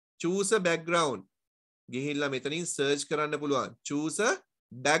 choose a background. ගිහිල්ලා මෙතනින් search කරන්න පුළුවන්. choose a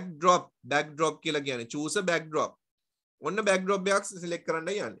backdrop. backdrop කියලා කියන්නේ choose a backdrop. ඔන්න backdrop එකක් select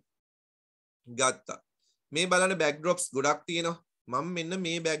කරන්න යන්නේ. ගත්තා. මේ බලන්න backdrops ගොඩක් තියෙනවා. මම මෙන්න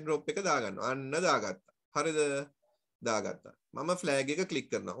මේ backdrop එක දාගන්නවා. අන්න දාගත්තා. හරිද? දාගත්තා. මම flag එක click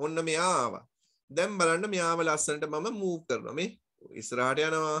කරනවා. ඔන්න මෙයා ආවා. දැන් බලන්න මෙයාව ලස්සනට මම move කරනවා. මේ ඉස්සරහට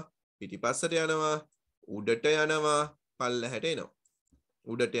යනවා, පිටිපස්සට යනවා, උඩට යනවා, පල්ලෙහාට එනවා.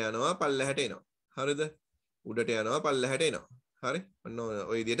 උඩට යනවා, පල්ලෙහාට එනවා. හරිද? උඩට යනවා, පල්ලෙහාට එනවා. හරි? ඔන්න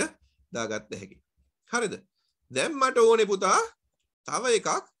ඔය විදිහට දාගත්ත හැකි. හරිද? දැන් මට ඕනේ පුතා තව එකක්.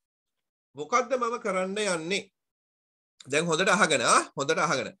 මොකද්ද මම කරන්න යන්නේ? දැන් හොඳට අහගෙන හොඳට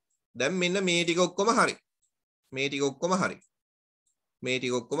අහගෙන. දැන් මෙන්න මේ ටික ඔක්කොම හරි. මේ ටික ඔක්කොම හරි. මේ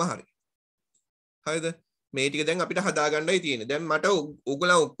ටික ඔක්කොම හරි. හරිද? මේ ටික දැන් අපිට හදාගන්නයි තියෙන්නේ. දැන් මට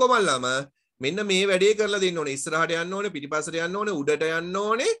ඔයගොල්ලෝ ඔක්කොමල්ලාම මෙන්න මේ වැඩේ කරලා දෙන්න ඕනේ. ඉස්සරහට යන්න ඕනේ, පිටිපස්සට යන්න ඕනේ, උඩට යන්න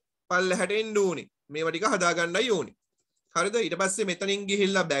ඕනේ, පල්ලෙහාට එන්න ඕනේ. මේවා ටික හදාගන්නයි ඕනේ. හරිද? ඊට පස්සේ මෙතනින්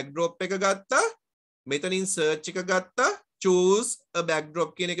ගිහිල්ලා backdrop එක ගත්තා. මෙතනින් search එක ගත්තා. choose a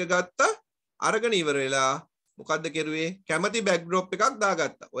backdrop කියන එක ගත්තා. අරගෙන ඉවර වෙලා මොකද්ද කරුවේ? කැමති backdrop එකක්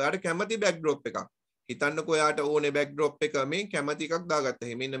දාගත්තා. ඔයාට කැමති backdrop එකක්. හිතන්නකෝ ඔයාට ඕනේ backdrop එක මේ කැමති එකක්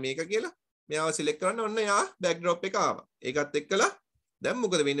දාගත්තා. මෙන්න මේක කියලා. මෙයාව select කරන්න ඔන්න යා backdrop එක ආවා. ඒකත් එක්කලා දැන්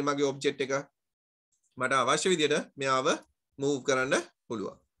මොකද වෙන්නේ මගේ object එක? මට අවශ්‍ය විදිහට මෙයාව move කරන්න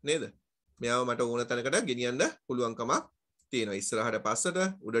පුළුවන්. නේද? මෙයාව මට ඕන තැනකට ගෙනියන්න පුළුවන්කමක් තියෙනවා. ඉස්සරහට පස්සට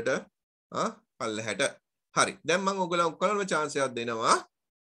උඩට පල්ලෙහාට. හරි. දැන් මම ඔයගොල්ලෝ ඔක්කොලම chance එකක් දෙනවා.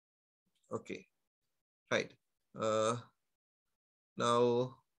 Okay. Right. Now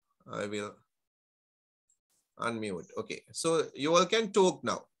I will unmute. Okay. So you all can talk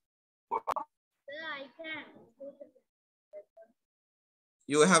now. Sir, I can.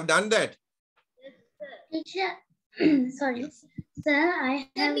 You have done that? Yes, sir. Teacher, sorry. Yes. Sir, I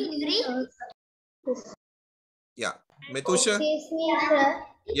have. Yeah. Metusha? Excuse me, sir.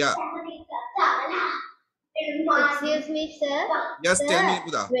 Yeah. Excuse me, sir. Yes, Sir, tell me,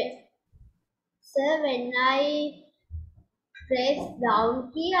 Buddha. Sir, when I press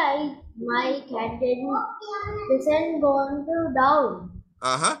down key, my cat doesn't go to down.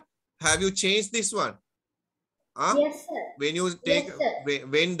 Uh-huh. Have you changed this one? Yes, sir. When you take Yes, sir.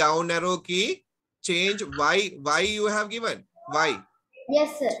 when down arrow key, change why you have given? Why?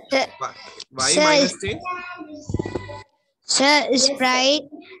 Yes, sir. Why Sir, minus 10? Sir, Yes, sir. sprite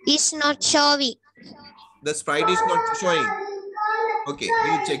is not showing. The sprite is not showing. Okay,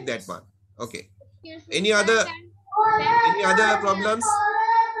 we'll check that one. Okay. Any other problems?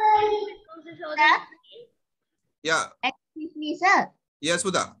 Yeah. Excuse me, sir. Yes,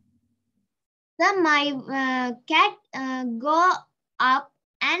 Buddha. Sir, my cat go up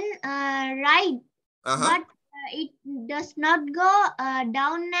and right, Uh-huh. but it does not go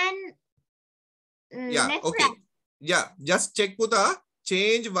down and Yeah, left. okay. Right. Yeah, just check Buddha.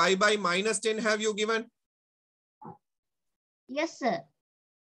 Change y by minus 10 have you given? Yes, sir.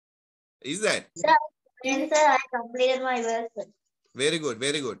 Is that? Yes, sir. I completed my work. Sir. Very good,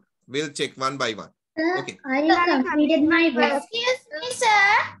 very good. We'll check one by one. Sir, Okay. I have completed my work. Excuse me, sir.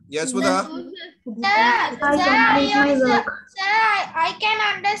 Yes, Buddha. Sir, I can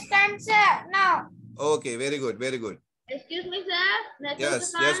understand, sir. Now. Okay, very good, very good. Excuse me, sir.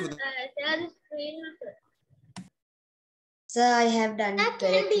 Yes, yes, Buddha. Share the screen, sir. Sir, I have done it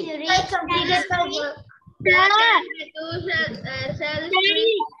correctly. I completed my work. Share the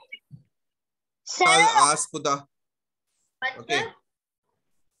screen. I'll ask Buddha. Okay.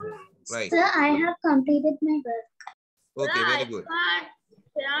 Right. Sir, I have completed my work. Okay, very good.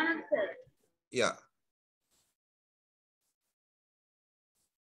 Sir. Yeah.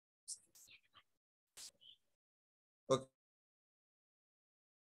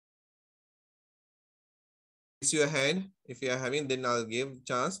 raise your hand. If you are having, then I'll give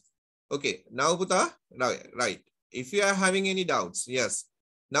chance. Okay, now Puta, right. If you are having any doubts, yes.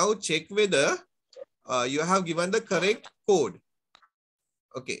 Now check whether you have given the correct code.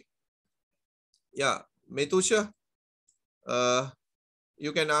 Okay. Yeah, Metusha,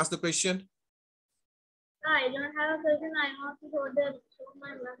 you can ask the question. I don't have a question. I want to show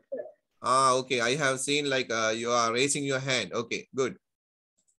my answer. Ah, okay. I have seen like you are raising your hand. Okay, good.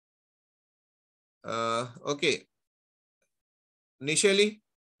 Okay. Nishali,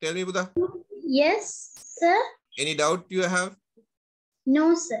 tell me, Buddha. Yes, sir. Any doubt you have?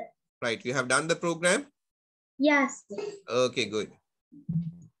 No, sir. Right. You have done the program? Yes. Okay, good.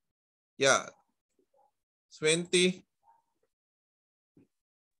 Yeah. Swenti.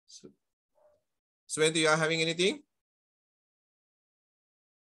 Swenti, you are having anything?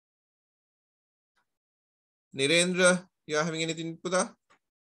 Nirendra, you are having anything, Buddha?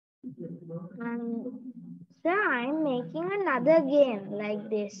 Sir, I'm making another game like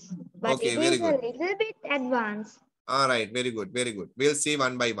this, but Okay, it very is good. a little bit advanced. All right, very good, very good. We'll see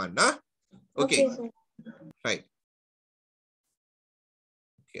one by one. Huh? Okay, sir. right.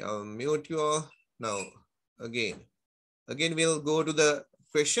 Okay, I'll mute you all. Now, again we'll go to the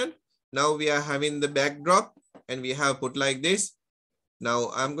question. Now we are having the backdrop and we have put like this. Now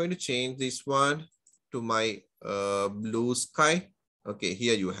I'm going to change this one to my blue sky. Okay,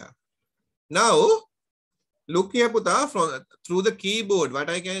 here you have. Now, look here, Puta, from through the keyboard, what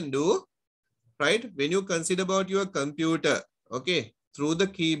I can do, right? When you consider about your computer, okay, through the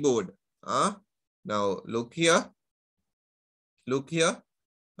keyboard. Now look here. Look here.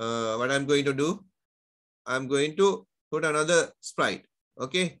 What I'm going to do, I'm going to put another sprite.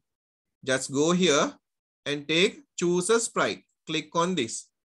 Okay, just go here and choose a sprite. Click on this.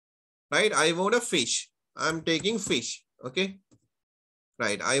 Right, I want a fish. I'm taking fish. Okay,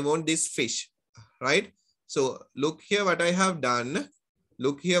 right, I want this fish. Right, so look here what I have done.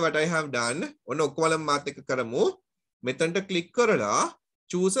 Look here what I have done. Ona okkalam math එක කරමු. මෙතනට click කරලා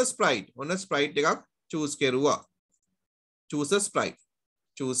choose a sprite. ඔන්න sprite එකක් choose කෙරුවා. Choose a sprite.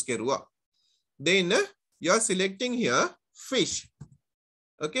 Choose කෙරුවා. Then you are selecting here fish.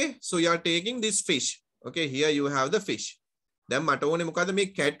 Okay, so you are taking this fish. Okay, here you have the fish. Then මට ඕනේ මොකද මේ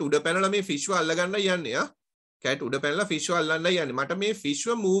cat උඩ පැනලා මේ fish ව අල්ල ගන්න යන්නේ ආ. cat උඩ පැනලා fish ව අල්ලන්න යන්නේ. මට මේ fish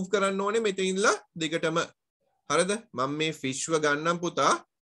ව move කරන්න ඕනේ මෙතන ඉඳලා දිගටම. හරිද? මම මේ fish ව ගන්නම් පුතා.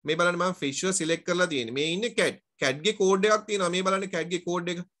 මේ බලන්න මම fish ව select කරලා තියෙන්නේ. මේ ඉන්නේ cat. cat ගේ code එකක් තියෙනවා. මේ බලන්න cat ගේ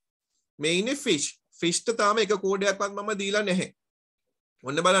code එක. මේ ඉන්නේ fish. fish ට තාම එක code එකක්වත් මම දීලා නැහැ.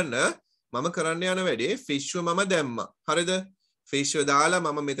 ඔන්න බලන්න මම කරන්න යන වැඩේ fish ව මම දැම්මා. හරිද? fish ව දාලා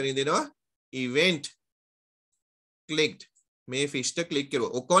මම මෙතන දෙනවා event clicked. මේ fish ට click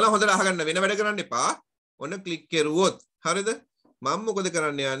කරුවා. ඔක්කොම හොඳට අහගන්න වෙන වැඩ කරන්න එපා. ඔන්න click කරුවොත් හරිද? මම මොකද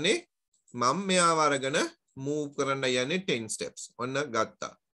කරන්න යන්නේ? මම මෙයාව අරගෙන move කරන්න යන්නේ 10 steps. ඔන්න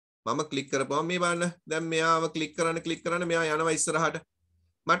ගත්තා. මම click කරපුවම මේ බලන්න. දැන් මෙයාව click කරන්න මෙයා යනවා ඉස්සරහට.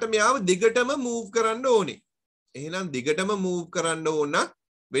 මට මෙයාව දිගටම move කරන්න ඕනේ. එහෙනම් දිගටම move කරන්න ඕන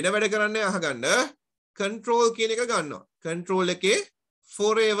වෙන වැඩ කරන්න අහගන්න control කියන එක ගන්නවා. control එකේ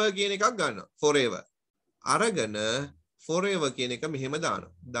forever කියන එකක් ගන්නවා. forever. අරගෙන forever කියන එක මෙහෙම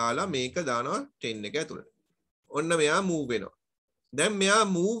දානවා. දාලා මේක දානවා 10 එක ඇතුළට. ඔන්න මෙයා move වෙනවා. දැන් මෙයා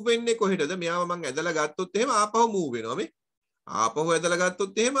move වෙන්නේ කොහෙටද? මෙයාව මම ඇදලා ගත්තොත් එහෙම ආපහු move වෙනවා මේ. ආපහු ඇදලා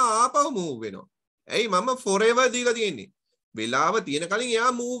ගත්තොත් එහෙම ආපහු move වෙනවා. ඇයි මම forever දීලා තියෙන්නේ? වෙලාව තියෙන කලින්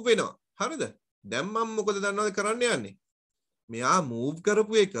එයා move වෙනවා. හරිද? දැන් මම මොකද දන්නවද කරන්න යන්නේ? මෙයා move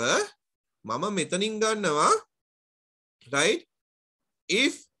කරපු එක මම මෙතනින් ගන්නවා right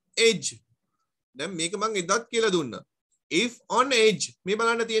if edge. දැන් මේක මම එදත් කියලා දුන්නා. if on edge මේ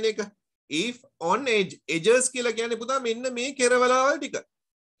බලන්න තියෙන එක. if on edge edges කියලා කියන්නේ පුතා මෙන්න මේ කෙරවලවල් ටික.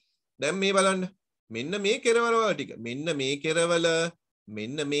 දැන් මේ බලන්න. මෙන්න මේ කෙරවලවල් ටික. මෙන්න මේ කෙරවල,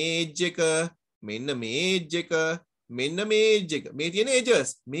 මෙන්න මේ edge එක, මෙන්න මේ edge එක, මෙන්න මේ edge එක. මේ තියෙන edges.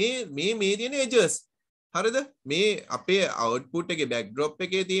 මේ තියෙන edges. හරිද? මේ අපේ output එකේ backdrop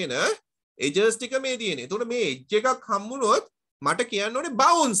එකේ තියෙන edges ටික මේ තියෙන්නේ. එතකොට මේ edge එකක් හම්බුනොත් මට කියන්න ඕනේ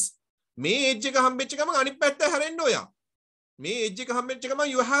bounce. මේ edge එක හම්බෙච්ච ගමන් අනිත් පැත්ත හැරෙන්න ඔයා. මේ edge එක හම්බෙච්ච ගමන්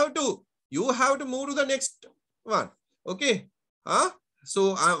you have to move to the next one. Okay? So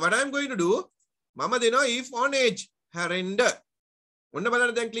what I'm going to do, මම දෙනවා if on edge හැරෙන්න. ඔන්න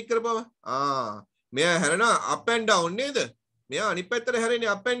බලන්න දැන් click කරපුවම මෙයා හැරෙනවා up and down නේද? මෙයා අනිත් පැත්තට හැරෙන්නේ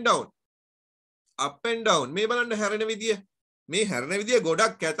up and down. up and down. මේ බලන්න හැරෙන විදිය. මේ හැරෙන විදිය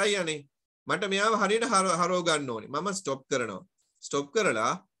ගොඩක් කැතයි අනේ. මට මෙයාව හරියට හරව ගන්න ඕනේ. මම stop කරනවා. stop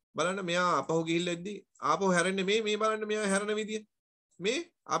කරලා බලන්න මෙයා අපහු ගිහිල්ලා ඉද්දි ආපහු හැරෙන්නේ මේ බලන්න මෙයා හැරෙන විදිය. මේ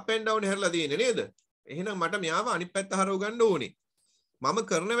up and down හැරලා තියෙන්නේ නේද? එහෙනම් මට මෙයාව අනිත් පැත්ත හරව ගන්න ඕනේ. මම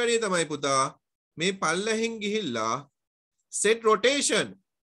කරන වැඩේ තමයි පුතා මේ පල්ලෙහින් ගිහිල්ලා set rotation.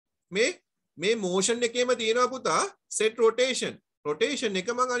 මේ motion එකේම තියෙනවා පුතා set rotation. rotation එක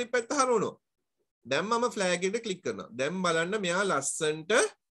මම අනිත් පැත්ත හරවනවා. දැන් මම flag එකට click කරනවා. දැන් බලන්න මෙයා ලස්සන්ට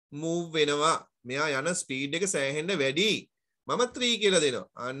move වෙනවා. මෙයා යන speed එක සෑහෙන්න වැඩි. මම 3 කියලා දෙනවා.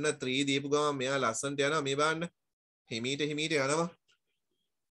 අන්න 3 දීපු ගමන් මෙයා ලස්සන්ට යනවා. මේ බලන්න. හිමීට යනවා.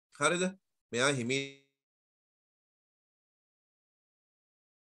 හරිද? මෙයා හිමීට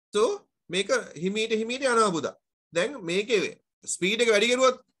so මේක හිමීට යනවා පුතා. දැන් මේකේ ස්පීඩ් එක වැඩි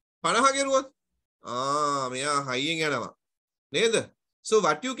කරුවොත් 50 කරුවොත් මෙයා හයියෙන් යනවා නේද? So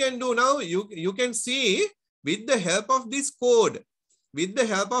what you can do now, you can see with the help of this code,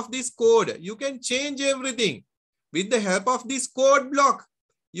 you can change everything. With the help of this code block,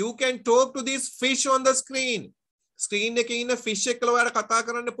 you can talk to this fish on the screen. Screen එකේ ඉන්න fish එක්කලා ඔයාලා කතා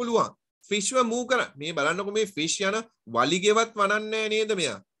කරන්න පුළුවන්. fish ව move කරා. මේ බලන්නකො මේ fish යන වලිගෙවත් වනන්නේ නේද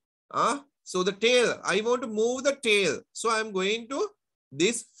මෙයා? So the tail, I want to move the tail. So I'm going to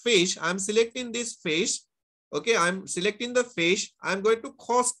this fish. I'm selecting this fish. Okay, I'm selecting the fish. I'm going to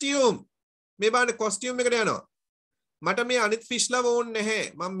costume. මේ බලන්න costume එකට යනවා. මට මේ අනිත් fish ලා ඕනේ නැහැ.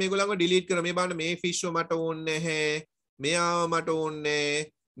 මම මේගොල්ලන්ව delete කරා. මේ බලන්න මේ fish ව මට ඕනේ නැහැ. මෙයාව මට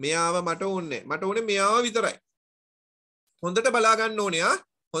ඕනේ. මෙයාව මට ඕනේ. මට ඕනේ මෙයාව විතරයි. හොඳට බලා ගන්න ඕනේ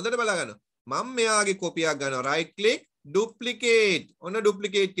හොඳට බලා ගන්න. මම මෙයාගේ කොපියක් ගන්නවා. right click duplicate. ඔන්න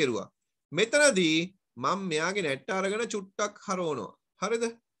duplicate කරුවා. මෙතනදී මම මෙයාගේ net අරගෙන චුට්ටක් හරවනවා. හරිද?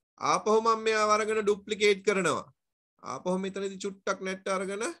 ආපහු මම මෙයාව අරගෙන duplicate කරනවා. ආපහු මෙතනදී චුට්ටක් net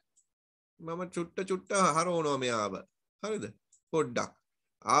අරගෙන මම චුට්ට හරවනවා මෙයාව. හරිද? පොඩ්ඩක්.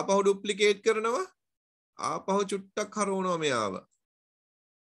 ආපහු duplicate කරනවා. ආපහු චුට්ටක් හරවනවා මෙයාව.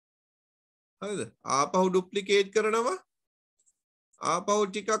 හරිද? ආපහු duplicate කරනවා. ආපහු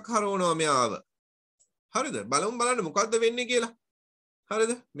ටිකක් හරවනවා මෙයාව. හරිද? බලන්න මොකද්ද වෙන්නේ කියලා.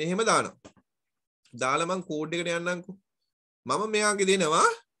 හරිද? මෙහෙම දානවා. දාලා මම කෝඩ් එකට යන්නම්කෝ. මම මෙයාගේ දෙනවා.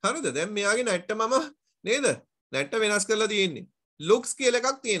 හරිද? දැන් මෙයාගේ නැට්ට මම නේද? නැට්ට වෙනස් කරලා තියෙන්නේ. looks කියලා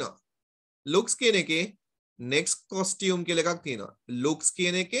එකක් තියෙනවා. looks කියන එකේ next costume කියලා එකක් තියෙනවා. looks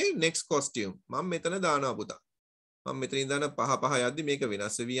කියන එකේ next costume. මම මෙතන දානවා පුතා. මම මෙතනින් දාන පහ යද්දි මේක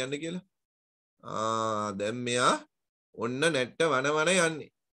වෙනස් වෙවි යන්න කියලා. දැන් මෙයා ඔන්න නැට්ට වනවන යන්නේ.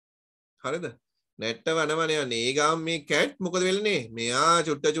 හරිද? නැට්ට වනවන යන්නේ. ඒ ගාම මේ කැට් මොකද වෙන්නේ? මෙයා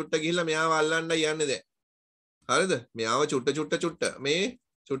චුට්ට ගිහිල්ලා මෙයාව අල්ලන්න යන්නේ දැන්. හරිද? මෙයාව චුට්ට මේ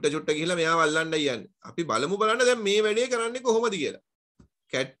චුට්ට ගිහිල්ලා මෙයාව අල්ලන්න යන්නේ. අපි බලමු බලන්න දැන් මේ වැඩේ කරන්නේ කොහොමද කියලා.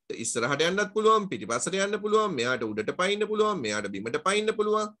 කැට් ඉස්සරහට යන්නත් පුළුවන්, පිටිපස්සට යන්න පුළුවන්, මෙයාට උඩට පයින්න පුළුවන්, මෙයාට බිමට පයින්න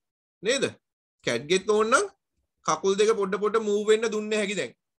පුළුවන්. නේද? කැට් ගෙත් ඕනනම් කකුල් දෙක පොඩ move වෙන්න දුන්නේ හැකි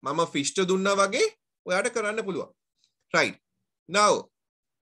දැන්. මම fish දුන්නා වගේ ඔයාට කරන්න පුළුවන්. Right. Now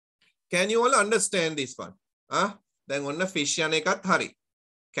can you all understand this one? දැන් ඔන්න fish යන එකත් හරි.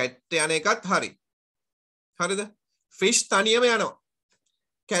 cat යන එකත් හරි. හරිද? fish තනියම යනවා.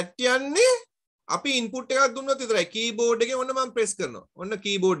 cat යන්නේ අපි input එකක් දුන්නොත් විතරයි. keyboard එකේ ඔන්න මම press කරනවා. ඔන්න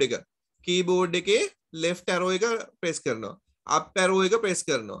keyboard එක. keyboard එකේ left arrow එක press කරනවා. up arrow එක press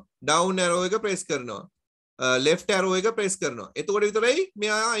කරනවා. down arrow එක press කරනවා. left arrow එක press කරනවා. එතකොට විතරයි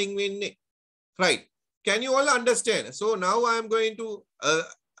මෙයා අයින් වෙන්නේ. Right. Can you all understand? So now I am going to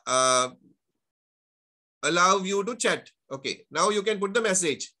allow you to chat. Okay. Now you can put the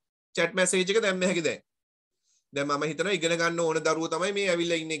message. Chat message එක දැම්ම හැකිද? දැන් මම හිතනවා ඉගෙන ගන්න ඕන දරුවෝ තමයි මේ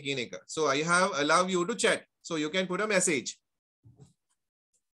ඇවිල්ලා ඉන්නේ කියන එක. So I have allow you to chat. So you can put a message.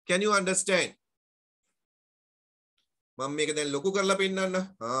 Can you understand? මම මේක දැන් ලොකු කරලා පෙන්නන්න.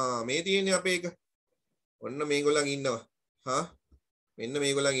 මේ තියෙන්නේ අපේ එක. ඔන්න මේගොල්ලන් ඉන්නවා. මෙන්න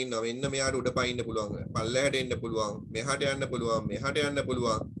මේගොල්ලන් ඉන්නවා. මෙන්න මෙයාට උඩ පයින්න පුළුවන්. පල්ලෙහාට එන්න පුළුවන්. මෙහාට යන්න පුළුවන්. මෙහාට යන්න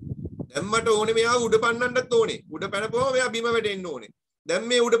පුළුවන්. දැන් මට ඕනේ මෙයාව උඩ පන්නන්නත් ඕනේ. උඩ පැනපුවම මෙයා බිම වැටෙන්න ඕනේ. දැන්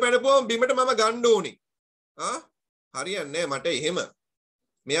මේ උඩ පැනපුවම බිමට මම ගන්න ඕනේ. හරියන්නේ මට එහෙම.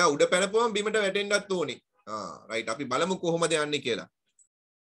 මෙයා උඩ පැනපුවම බිමට වැටෙන්නත් ඕනේ. right. අපි බලමු කොහොමද යන්නේ කියලා.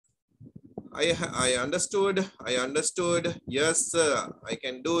 I understood. Yes sir. I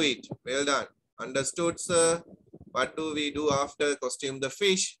can do it. Well done. Understood sir. What do we do after costume the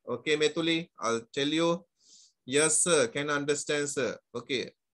fish? Okay, Methuli, I'll tell you. Yes, sir. Can understand, sir.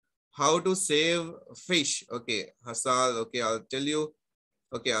 Okay. How to save fish? Okay. Hasal. Okay, I'll tell you.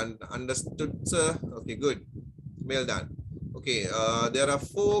 Okay, understood, sir. Okay, good. Well done. Okay. There are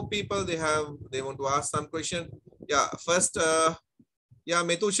 4 people. They want to ask some question. Yeah. First. Yeah,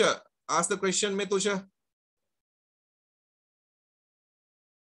 Metusha. Ask the question, Metusha.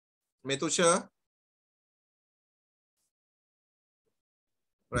 Metusha.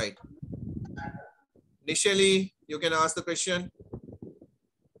 Right. Initially, you can ask the question.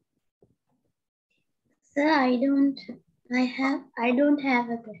 Sir, I don't have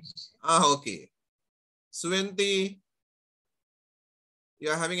a question. Okay. Suwanti, you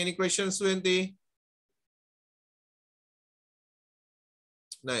are having any questions, Suwanti?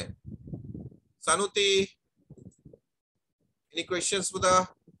 No. Sanuti, any questions, Buddha?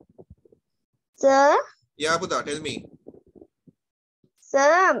 Sir, Yeah, Buddha, tell me.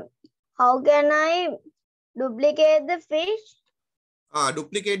 sir, how can I duplicate the fish?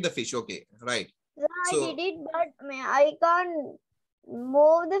 Duplicate the fish. Okay, right. Sir, I So, did it, but I can't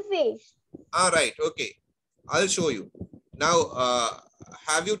move the fish. right. Okay, I'll show you. Now,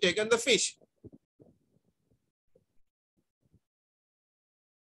 have you taken the fish?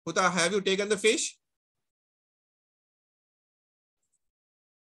 Buddha, have you taken the fish?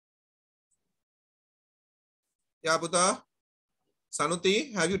 Yeah, Buddha.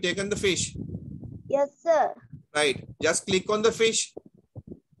 Sanuti, have you taken the fish? Yes, sir. Right. Just click on the fish.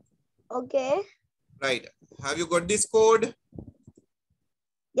 Okay. Right. Have you got this code?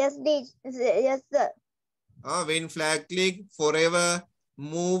 Yes, yes, sir. When flag click, forever,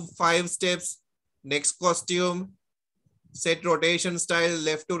 move 5 steps, next costume, set rotation style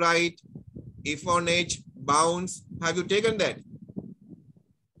left to right, if on edge, bounce. Have you taken that?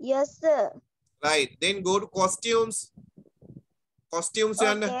 Yes, sir. Right. Then go to costumes. Costumes,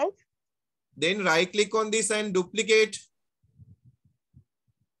 Okay. then right click on this and duplicate.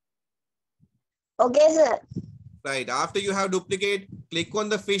 Okay, sir. Right. After you have duplicate, click on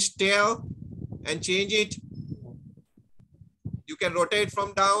the fish tail and change it. You can rotate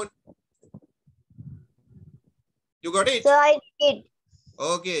from down. You got it? So I did.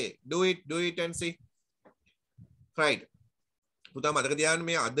 Okay. Do it and see. Right. පුතා මතක තියාගන්න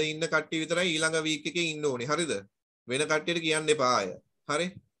මේ අද ඉන්න කට්ටිය විතරයි ඊළඟ week එකේ ඉන්න ඕනේ. හරිද? වෙන කට්ටියට කියන්න එපා අය. හරි?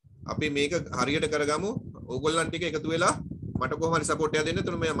 අපි මේක හරියට කරගමු. ඕගොල්ලන් ටික එකතු වෙලා මට කොහොම හරි සපෝට් එකක් දෙන්න.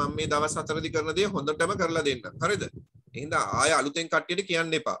 එතන මම මේ දවස් 4 කරන දේ හොඳටම කරලා දෙන්න. හරිද? එහෙනම් ආය අලුතෙන් කට්ටියට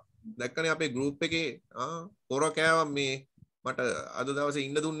කියන්න එපා. දැක්කනේ අපේ ගෲප් එකේ පොර කෑවා මේ මට අද දවසේ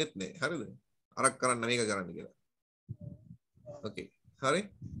ඉන්න දුන්නෙත් නෑ. හරිද? අරක් කරන්න මේක කරන්න කියලා. Okay. හරි?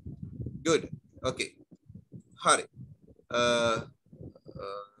 Good. Okay. හරි.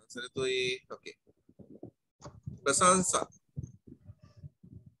 Okay. Prasansa.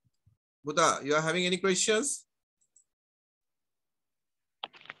 Buddha, you are having any questions?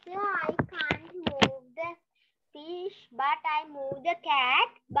 Sir, I can't move the fish, but I move the cat,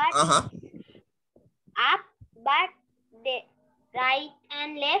 but up, but the right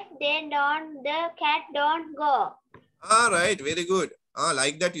and left, the cat don't go. Right, very good.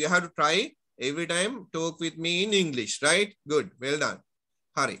 Like that you have to try every time talk with me in English, right? Good, well done.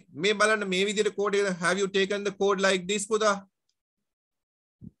 Hari, me balana me vidiyata code have you taken the code like this, Buddha?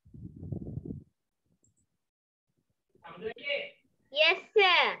 Yes,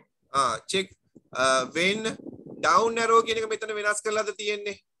 sir. Check when down arrow කියන එක මෙතන වෙනස් කරලාද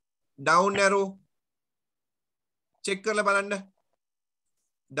තියෙන්නේ? Down arrow check කරලා බලන්න.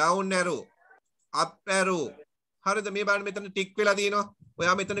 Down arrow, up arrow. හරිද? මේ බලන්න මෙතන ටික් වෙලා තියෙනවා.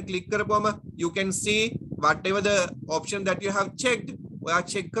 ඔයා මෙතන click කරපුවම you can see whatever the option that you have checked. ඔයා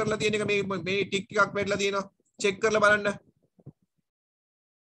check කරලා තියෙන එක මේ ටික් එකක් වෙట్లా තියෙනවා. check කරලා බලන්න.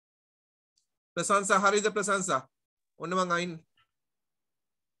 ප්‍රශංසා හරිද ප්‍රශංසා? ඔන්න මං අයින්.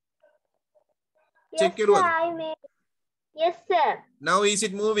 check කරුවද? Yes, sir. Now is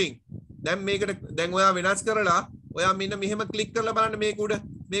it moving? දැන් මේකට දැන් ඔයා වෙනස් කරලා ඔයා මෙන්න මෙහෙම click කරලා බලන්න මේක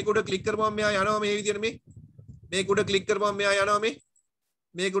උඩ click කරපුවම මෙයා යනවා මේ විදිහට මේ. මේක උඩ click කරපුවම මෙයා යනවා මේ.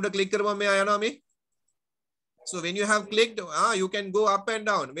 මේක උඩ click කරපුවම මෙයා යනවා මේ. So when you have clicked, you can go up and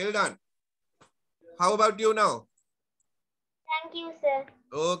down. Well done. How about you now? Thank you, sir.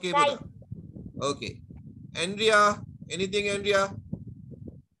 Okay, Right. Buddha. Okay. Andrea, anything, Andrea?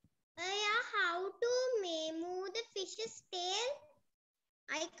 Yeah, how to move the fish's tail?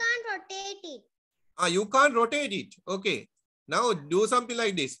 I can't rotate it. You can't rotate it. Okay. Now do something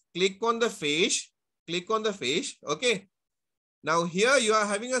like this. Click on the fish. Click on the fish. Okay. Now here you are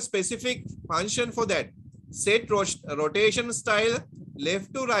having a specific function for that. Set rotation style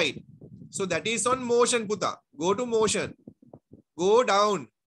left to right. So that is on motion, Puta. Go to motion. Go down.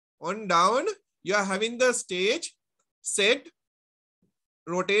 On down, you are having the stage set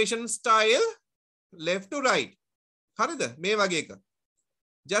rotation style left to right. Harida, me wageka.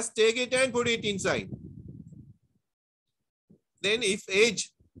 Just take it and put it inside. Then if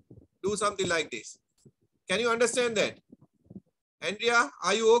edge, do something like this. Can you understand that? Andrea,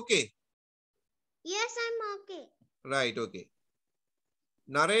 are you okay? Yes, I'm okay. Right, okay.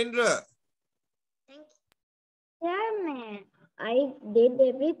 Narendra. Thank you. Sir, I did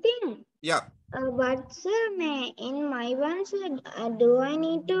everything. Yeah. But sir, in my one, sir, do I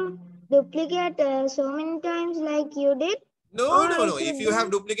need to duplicate so many times like you did? No. If you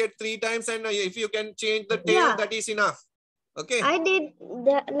have duplicate 3 times and if you can change the tail, that is enough. Okay. I did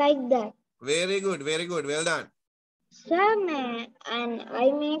that like that. Very good. Well done. Sir, and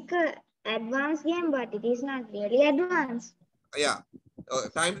I make a advanced game, but it is not really advanced. Yeah.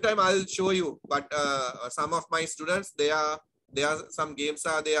 Time to time I'll show you. But some of my students, there are some games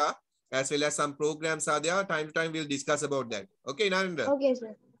are there, as well as some programs are there. Time to time we'll discuss about that. Okay, Narendra? Okay,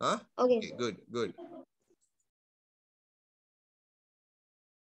 sir. Huh? Okay. Good.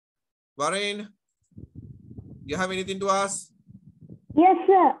 Varun, you have anything to ask? Yes,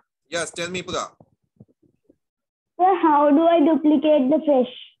 sir. Yes, tell me, Pudha. Sir, how do I duplicate the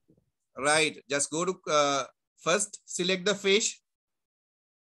fish? Right, just go to first select the fish.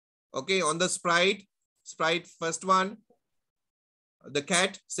 Okay, on the sprite first one, the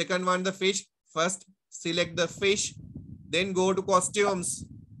cat, second one the fish. First select the fish, then go to costumes.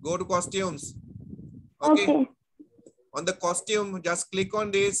 Okay. On the costume, just click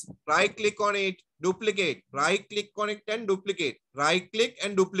on this, right click on it, duplicate, right click on it and duplicate, right click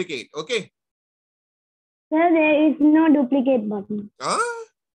and duplicate. Okay. Sir, there is no duplicate button.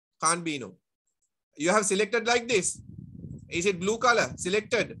 Can't be, no. You have selected like this. Is it blue color?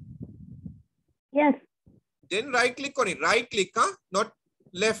 Selected. Yes. Then right click on it. Right click, not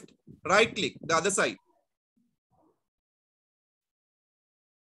left. Right click, the other side.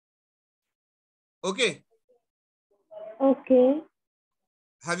 Okay. Okay.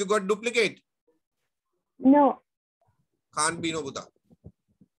 Have you got duplicate? No. Can't be, no, Buddha.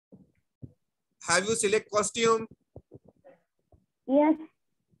 Have you select costume? Yes.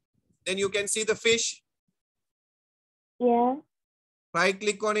 Then you can see the fish. Yeah. Right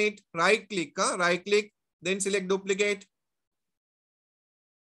click on it. Right click, then select duplicate.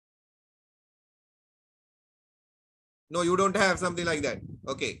 No, you don't have something like that.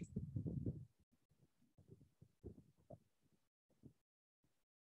 Okay.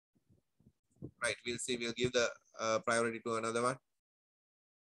 Right, we'll see. We'll give the priority to another one.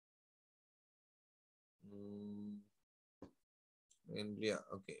 Andrea,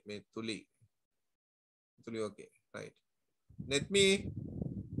 okay. Tuli, okay. Right. Let me,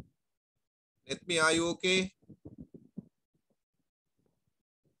 are you okay?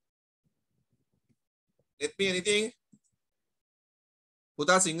 Let me anything?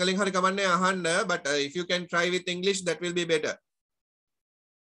 Puta Singaling hari kamanne ahanda, but if you can try with English, that will be better.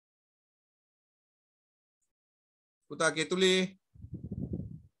 Puta Ketuli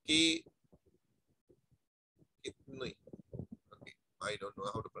ki Kitnui. Okay, I don't know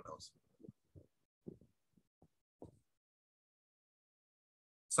how to pronounce.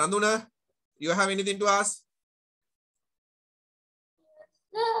 Sanduna, you have anything to ask?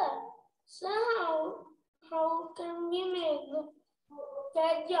 Sir, how can we make the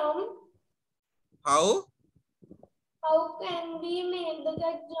cat jump? How? How can we make the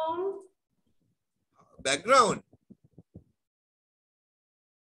cat jump? Background.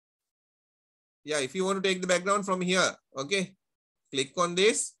 Yeah, if you want to take the background from here, okay, click on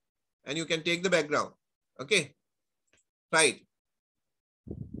this and you can take the background. Okay, right.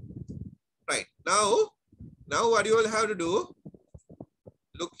 Now what you will have to do,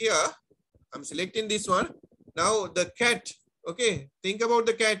 look here, I'm selecting this one. Now the cat, okay, think about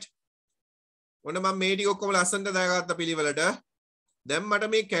the cat. One of my made you come last Sunday, the pilivalata. Then mata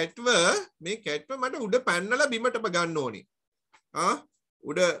me catver, mata uda panala bimata paganoni.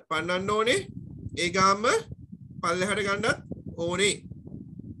 Uda pananoni, egama, palehadaganda, oni.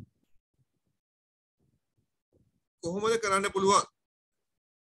 Kohoma the Karana Pulua.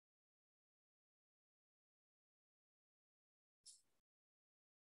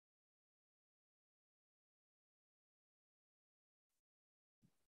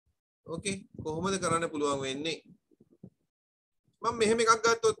 Okay, කොහොමද කරන්න පුළුවන් වෙන්නේ? මම මෙහෙම එකක්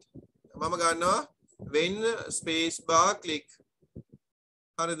ගත්තොත් මම ගන්නවා when space bar click.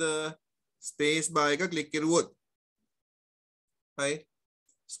 හරිද? space bar එක click කරුවොත්. right?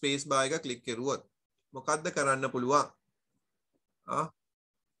 space bar එක click කරුවොත් මොකද්ද කරන්න පුළුවන්?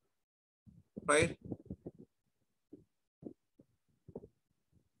 right?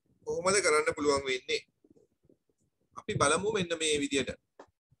 කොහොමද කරන්න පුළුවන් වෙන්නේ? අපි බලමු මෙන්න මේ විදියට.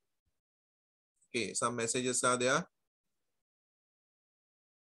 Okay, some messages are there.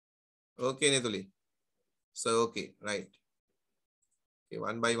 Okay, Netuli. So, okay, right. Okay,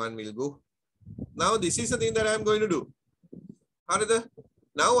 one by one we'll go. Now, this is the thing that I'm going to do. Harada,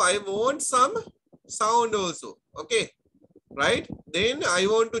 now I want some sound also. Okay, right? Then I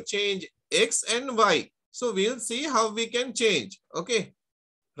want to change X and Y. So, we'll see how we can change. Okay,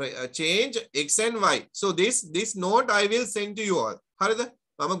 right, change X and Y. So, this note I will send to you all. Harada,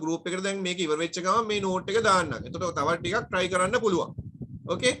 මම group එකට දැන් මේක ඉවර වෙච්ච ගමන් මේ note එක දාන්නම්. එතකොට තවත් ටිකක් try කරන්න පුළුවන්.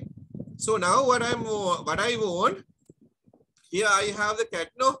 Okay? So now what I want, here I have the cat,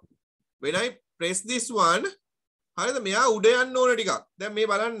 no? When I press this one, හරිද? මෙයා උඩ යන්න ඕන ටිකක්. දැන් මේ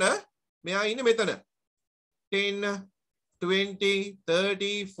බලන්න මෙයා ඉන්නේ මෙතන. 10 20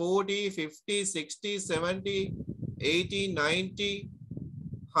 30 40 50 60 70 80 90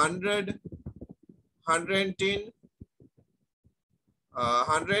 100 110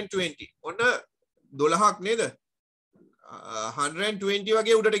 120 ඔන්න 12ක් නේද 120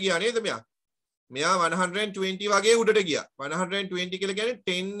 වගේ උඩට ගියා නේද මෙයා 120 වගේ උඩට ගියා 120 කියලා කියන්නේ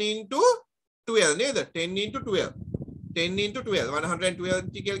 10 into 12 නේද 10 into 12 10 into 12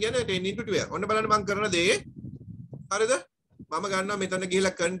 120 කියලා කියන්නේ 10 into 12 ඔන්න බලන්න මම කරන දේ හරිද මම ගන්නවා මෙතන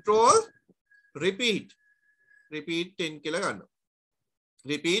ගිහලා control repeat 10 කියලා ගන්නවා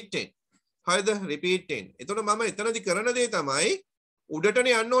repeat 10 හරිද repeat 10 එතකොට මම එතනදී කරන දේ තමයි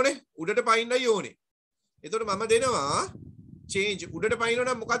උඩටනේ යන්න ඕනේ උඩට පයින්නයි ඕනේ එතකොට මම දෙනවා change උඩට පයින්නව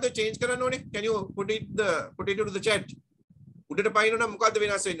නම් මොකද්ද change කරන්න ඕනේ can you put it into the chat උඩට පයින්නව නම් මොකද්ද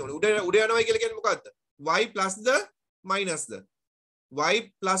වෙනස් වෙන්න ඕනේ උඩ යනවා කියලා කියන්නේ මොකද්ද y plus the minus the y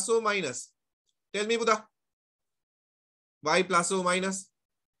plus or minus tell me පුතා y plus or minus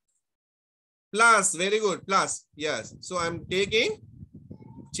plus very good plus yes so I'm taking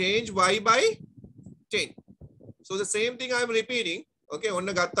change y by 10 so the same thing I'm repeating okay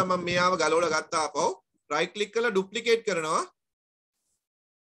ඔන්න ගත්තා මම මෙයාව ගලවලා ගත්තා ආපහු right click කරලා duplicate කරනවා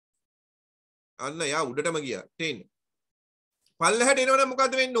අන්න යා උඩටම ගියා 10 පල්ලෙහාට එනවනම්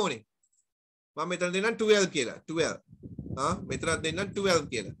මොකද්ද වෙන්න ඕනේ මම මෙතන දෙන්නම් 12 කියලා 12 මෙතනත් දෙන්නම් 12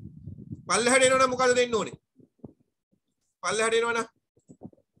 කියලා පල්ලෙහාට එනවනම් මොකද්ද දෙන්න ඕනේ පල්ලෙහාට එනවනම්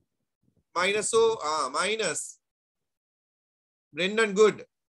minus so minus Brendan good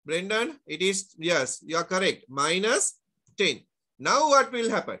Brendan it is yes you are correct minus 10 now what will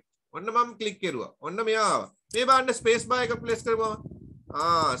happen ඔන්න මම ක්ලික් කරුවා ඔන්න මෙයා ආවා මේ බලන්න ස්පේස් බාර් එක ප්ලේස් කරපුවම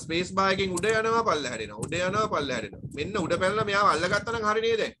ස්පේස් බාර් එකෙන් උඩ යනවා පල්ලෙහාට එනවා උඩ යනවා පල්ලෙහාට එනවා මෙන්න උඩ පැනලා මෙයාව අල්ලගත්තා නම් හරි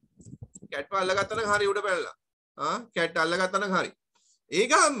නේද කැට්ව අල්ලගත්තා නම් හරි උඩ පැනලා කැට් අල්ලගත්තා නම් හරි ඒ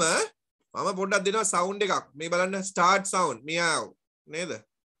ගාම මම පොඩ්ඩක් දෙනවා සවුන්ඩ් එකක් මේ බලන්න ස්ටාර්ට් සවුන්ඩ් මෙයාව නේද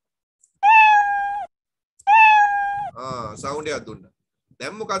සවුන්ඩ් එකක් දුන්නා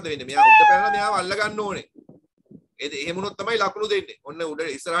දැන් මොකද්ද වෙන්නේ මෙයා උඩ පැනලා මෙයාව අල්ල ගන්න ඕනේ එහෙම වුණොත් තමයි ලකුණු දෙන්නේ ඔන්න උඩ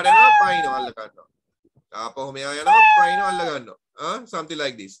ඉස්සරහට යනවා පයින්නවා අල්ල ගන්නවා ආපහු මෙයා යනවා පයින්නවා අල්ල ගන්නවා something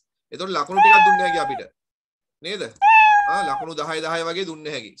like this එතකොට ලකුණු ටිකක් දුන්න හැකි අපිට නේද ලකුණු 10 10 වගේ දුන්න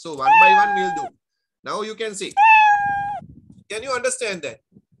හැකි so one by one we'll do now you can see can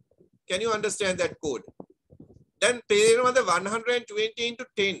you understand that code then තේරෙනවද 120 into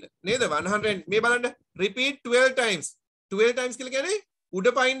 10 නේද 100 මේ බලන්න repeat 12 times කියලා කියන්නේ උඩ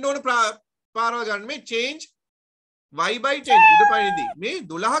පයින්න ඕන පාරව ගන්න මේ change y by 10 උඩ පයින්නදී මේ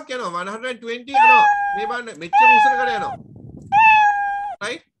 12ක් යනවා 120 යනවා මේ බලන්න මෙච්චර උසරකට යනවා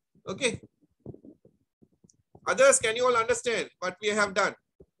right okay others can you all understand what we have done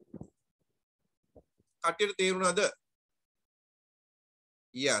කටියට තේරුණාද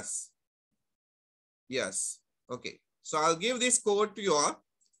yes okay so I'll give this code to you all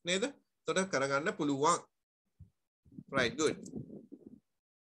නේද එතකොට කරගන්න පුළුවන් right good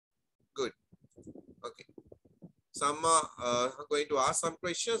okay some are going to ask some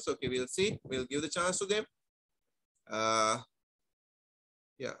questions okay we'll see we'll give the chance to them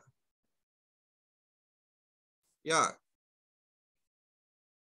yeah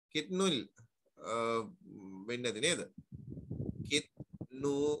kitnul වෙන්නේ නැති නේද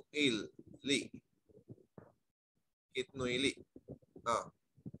kitnuili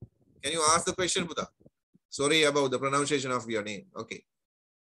can you ask the question Buddha sorry about the pronunciation of your name okay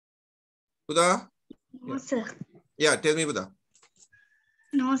Buddha No, sir. yeah tell me Buddha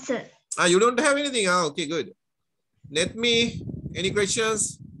No, sir. you don't have anything okay good let me any questions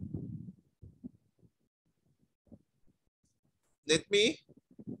let me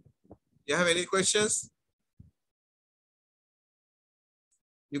you have any questions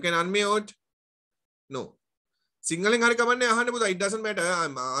you can unmute no Singaling hari kamanne ahane Buddha it doesn't matter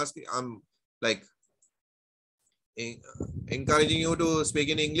I'm asking I'm like encouraging you to speak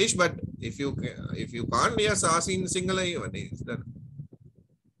in English but if you can't yes ask in Sinhala even is done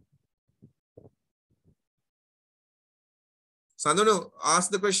Sandunu ask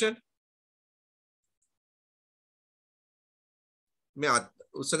the question me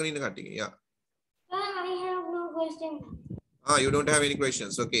ussagana inna kattige yeah I have no question. you don't have any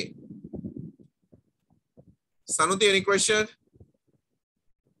questions okay Sanuti any question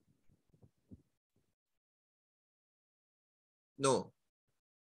no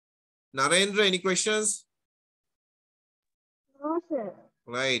Narendra any questions No, sir.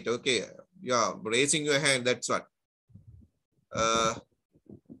 Right. Okay. Yeah. Raising your hand. That's what.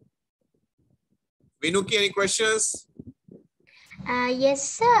 Vinuki, any questions? Yes,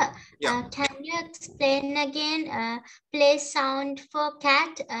 sir. Yeah. Can you explain again? Play sound for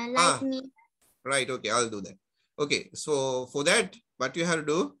cat like me. Right. Okay. I'll do that. Okay. So for that, what you have to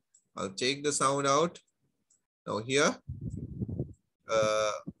do, I'll take the sound out. Now here,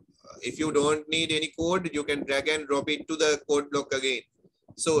 if you don't need any code, you can drag and drop it to the code block again.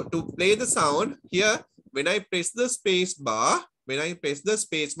 So to play the sound here, when I press the space bar, I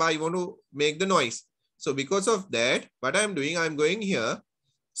want to make the noise. So because of that, what I'm doing, I'm going here,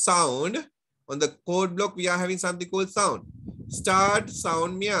 sound. On the code block, we are having something called sound. Start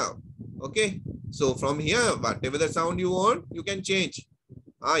sound meow. Okay. So from here, whatever the sound you want, you can change.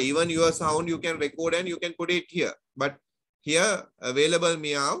 Even your sound you can record and you can put it here. But here available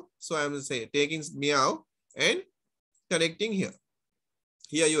meow. So I'm taking meow and connecting here.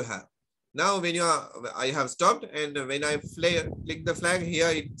 Here you have. Now when I have stopped, and when I click the flag here,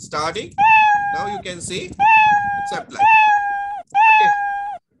 it's starting. Now you can see it's applied. Okay.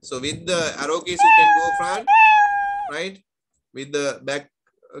 So with the arrow keys, you can go front, right? With the back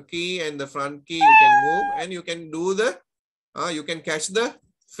key and the front key, you can move, and you can do the, you can catch the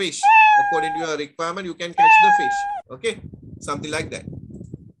fish. According to your requirement, you can catch the fish. Okay. Something like that.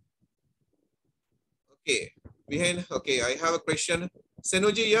 Okay. Okay, I have a question.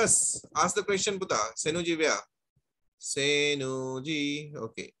 Senuji, yes. Ask the question, Buddha. Senuji, where? Senuji.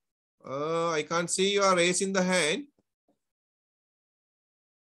 Okay. I can't see you are raising the hand.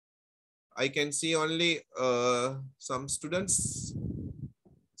 I can see only some students.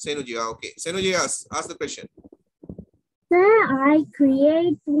 Senuji, okay. Senuji, yes. Ask the question. Sir, I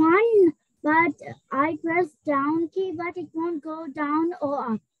create one, but I press down key, but it won't go down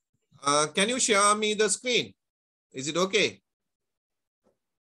or up. Can you share me the screen? Is it okay?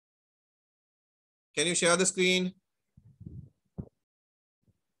 Can you share the screen?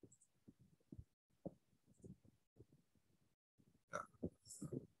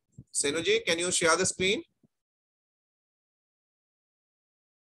 Senuji, can you share the screen?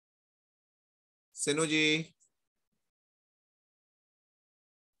 Senuji.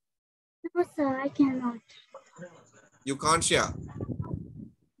 No, sir, I cannot. You can't share.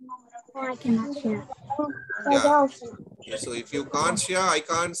 No, I cannot share. Yeah. So if you can't share, I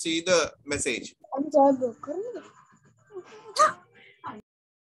can't see the message.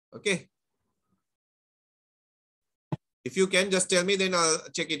 Okay. If you can, just tell me, then I'll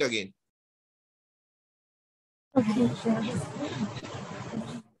check it again. Okay, sure.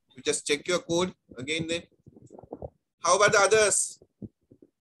 You just check your code again then. How about the others?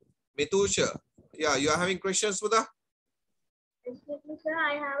 Mitusha. Yeah, you are having questions, Sudha? Excuse me, sir,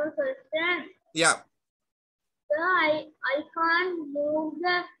 I have a question. Yeah. Sir, I can't move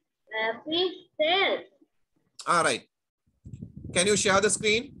the fish tail. All right. Can you share the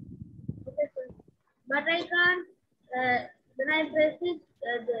screen? Okay, sir. But I can't, when I press it,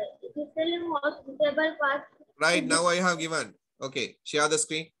 it is telling hospitable part. Right, now I have given. Okay, share the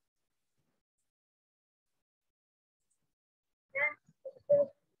screen.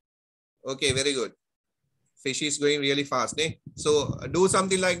 Okay, very good. Fish is going really fast. Eh? So do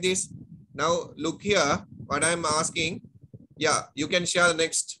something like this. Now look here, what I'm asking. Yeah, you can share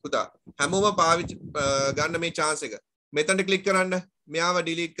next. Huda. Hamoma pavich ganna me chance එක. මෙතනට click කරන්න. මෙයාව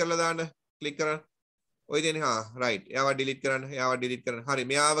delete කරලා දාන්න. Click කරන්න. ඔය දෙන්නේ right. එයාව delete කරන්න. එයාව delete කරන්න. හරි.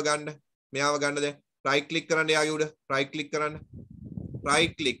 මෙයාව ගන්න. මෙයාව ගන්න දැන්. right click කරන්න එයාගේ උඩ. right click කරන්න.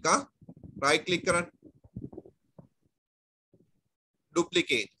 right click right click කරන්න.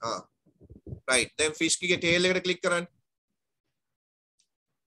 duplicate. Right. Then fish ki tail එකට click කරන්න.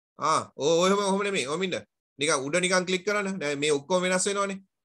 ඔහොම නෙමෙයි. ඔහොම ඉන්න. නිකන් උඩ නිකන් click කරන්න. දැන් මේ ඔක්කොම වෙනස් වෙනවනේ.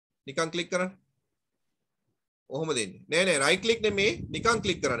 නිකන් click කරන්න. ඔහොම දෙන්න. නෑ right click නෙමෙයි. නිකන්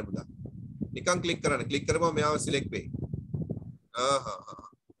click කරන්න පුතා. නිකන් click කරන්න. click කරපුවම මෙයාව select වෙයි.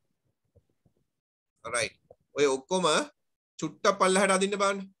 right. ඔය ඔක්කොම චුට්ටක් පල්ලෙහාට අදින්න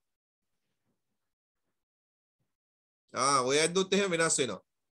බලන්න. ඔය ඇද්දොත් එහෙම වෙනස් වෙනවා.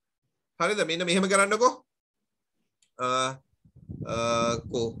 හරිද? මෙන්න මෙහෙම කරන්නකෝ.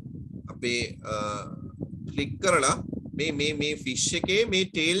 කෝ අපේ ක්ලික් කරලා මේ ෆිෂ් එකේ මේ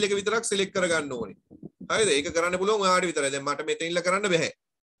ටේල් එක විතරක් සිලෙක්ට් කරගන්න ඕනේ. හරිද? ඒක කරන්න පුළුවන් ඔයාට විතරයි. දැන් මට මෙතනින්ලා කරන්න බෑ.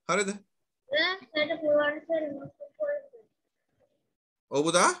 හරිද? ඔව්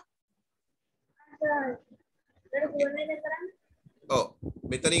පුතා. ඔව්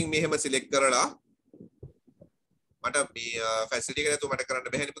මෙතනින් මෙහෙම සිලෙක්ට් කරලා මට මේ ෆැසිලිටි එක නැතුව මට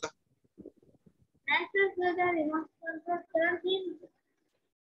කරන්න බෑනේ පුතා.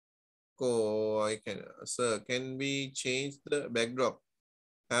 I can, sir, can we change the backdrop?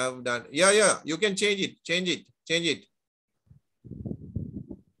 have done. Yeah. You can change it. Change it.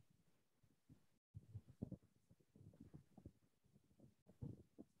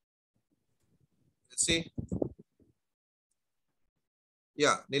 Let's see.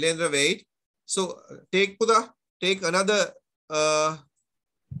 Yeah, Nilendra, wait. So take Pudha, take another. No,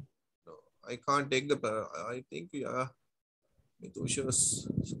 I can't take the. I think yeah. Mithusha's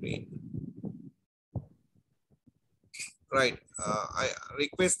screen. Right. I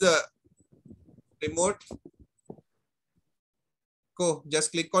request the remote. Go.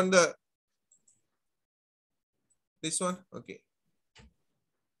 Just click on the this one. Okay.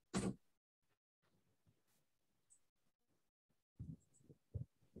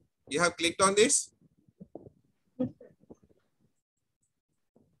 You have clicked on this.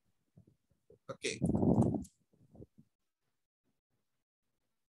 Okay.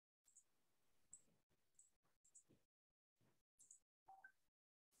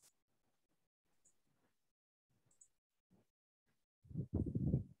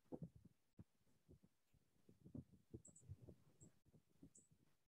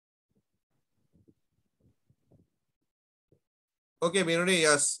 Okay, Binodi,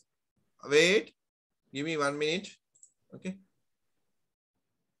 yes. Wait. Give me 1 minute. Okay.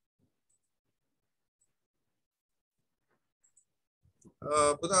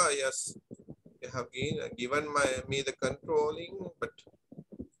 Pudha, yes. You have given me the controlling, but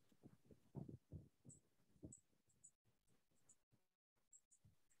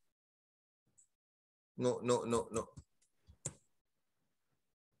no.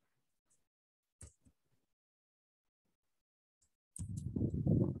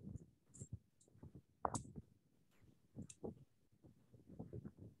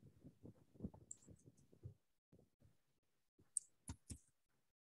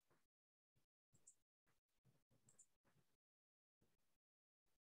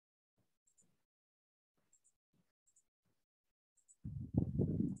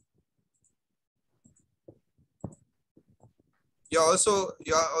 you're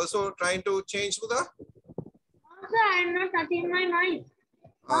also trying to change Pudha? Also, I'm not touching my mic.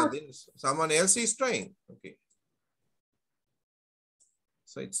 Then someone else is trying. Okay.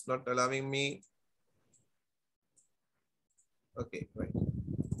 So it's not allowing me. Okay, right.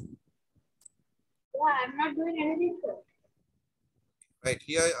 Yeah, I'm not doing anything. Right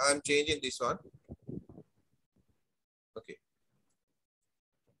here, I'm changing this one. Okay.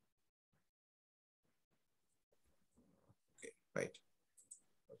 Okay, right.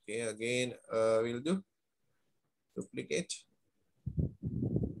 Okay, again, we'll do duplicate.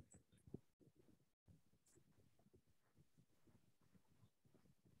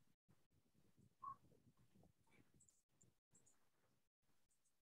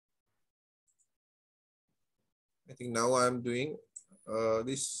 I think now I'm doing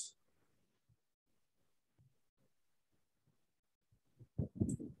this.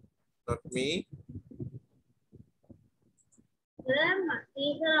 Not me.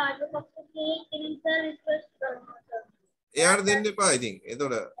 I think.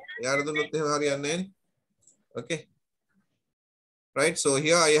 Okay. Right. So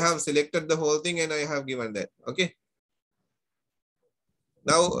here I have selected the whole thing and I have given that. Okay.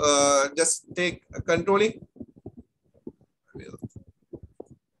 Now just take controlling.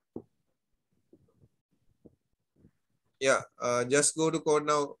 Yeah. Just go to code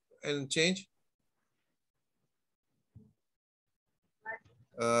now and change.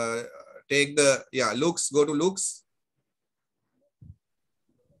 Take the looks. Go to looks.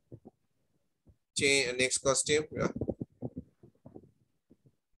 Change next costume. Yeah.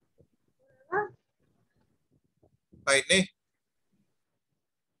 Right. Ne?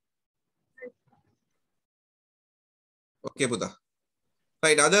 Okay, Buddha.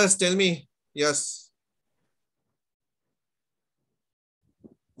 Right. Others tell me. Yes.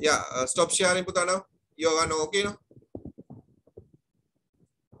 Yeah. Stop sharing, Buddha now. You're okay now.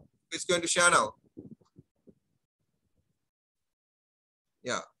 It's going to share now.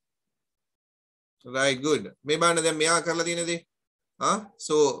 Yeah. Right. Good.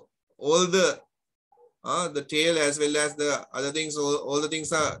 So all the tail as well as the other things, all the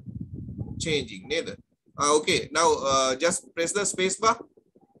things are changing. Okay. Now just press the space bar.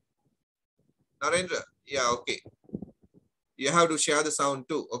 Narendra. Yeah. Okay. You have to share the sound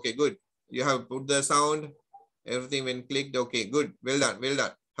too. Okay. Good. You have put the sound. Everything when clicked. Okay. Good. Well done. Well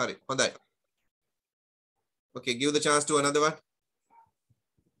done. Hurry on that. Okay. Give the chance to another one.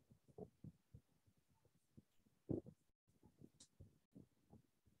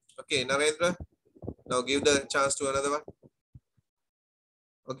 Okay. Narendra. Now give the chance to another one.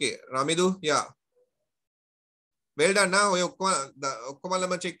 Okay. Ramidu. Yeah. Well done. Now,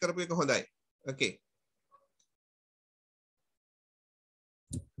 ඔක්කොම check කරපු එක හොඳයි. Okay.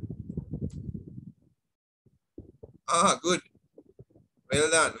 Good. Well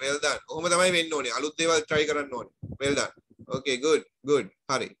done. Well done. ඔහොම තමයි වෙන්න ඕනේ. අලුත් දේවල් try කරන්න ඕනේ. Well done. Okay, good. Good.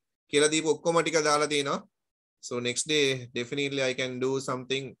 හරි. කියලා දීපු ඔක්කොම ටික දාලා තිනවා. So next day definitely I can do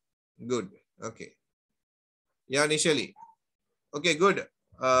something good. Okay. Yeah, initially. Okay, good.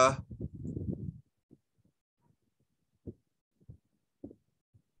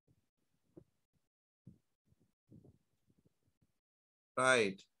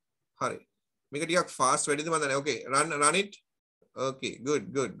 Right. Hurry. Make it fast. Ready the man. Okay. Run it. Okay.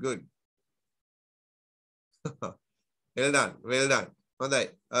 Good. Well done. Well done.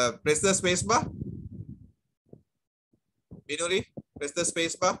 Press the space bar. Minori, press the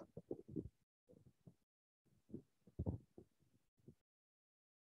space bar.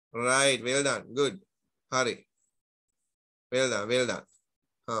 Right. Well done. Good. Hurry. Well done.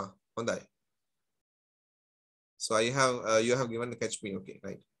 Mondai. So I have you have given the catch me. Okay,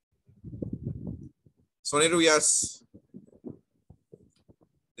 right. Soneru, yes.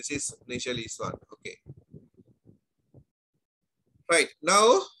 This is initially one. Okay. Right.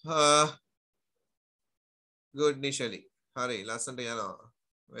 Now good initially. Hurry. Last one.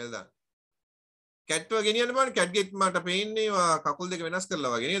 Well done. Cat to again, cat get mata pain. Couple the venas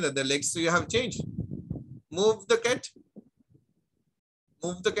karla. The legs you have changed. Move the cat.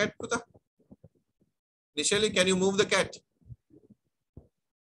 Move the cat. Puta. Initially, can you move the cat?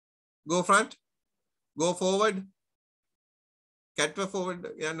 Go front. Go forward. Cat forward.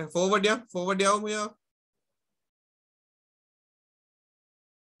 Yeah, forward. Yeah. Forward. Yeah.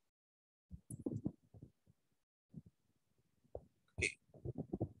 Okay.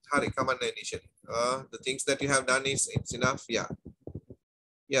 Hurry. Come on initially. The things that you have done is it's enough. Yeah.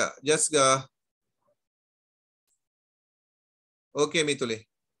 Yeah. Just okay, Mituli.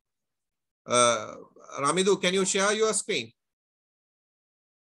 Ramidu, can you share your screen?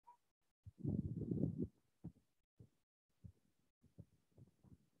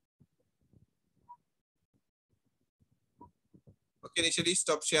 Okay, initially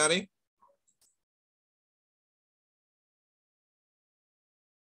stop sharing.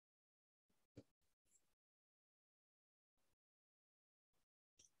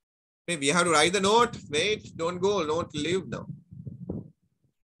 Maybe you have to write the note. Wait, don't go, don't leave now.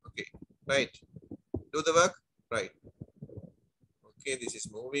 Okay, right. Do the work. Right. Okay, this is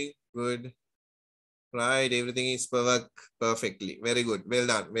moving. Good. Right, everything is perfectly. Very good. Well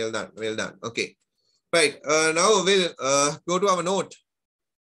done. Okay. Right. Now we'll go to our note.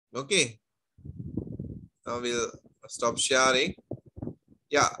 Okay. Now we'll stop sharing.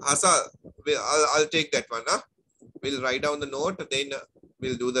 Yeah, Hasa, I'll take that one. We'll write down the note, then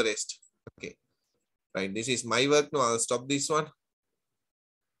we'll do the rest. Okay. Right. This is my work. Now I'll stop this one.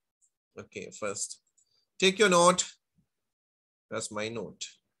 Okay, first. Take your note. That's my note.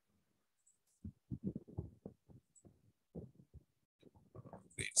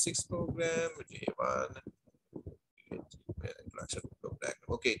 Grade 6 program, J1.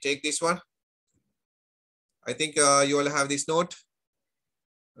 Okay, take this one. I think you all have this note.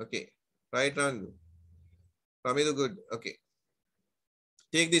 Okay, right on. Ramidu, good. Okay.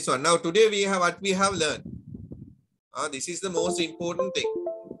 Take this one. Now today we have what we have learned. This is the most important thing.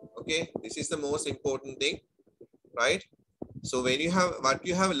 Okay, this is the most important thing, right? So when you have what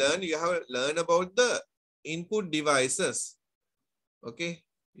you have learned about the input devices. Okay,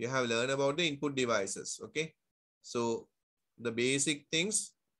 you have learned about the input devices. Okay, so the basic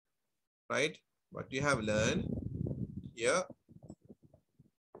things, right? What you have learned here,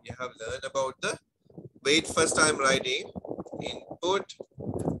 you have learned about the, wait, first I'm writing input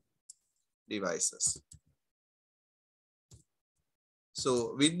devices.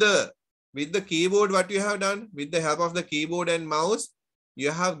 So with the keyboard, what you have done, with the help of the keyboard and mouse,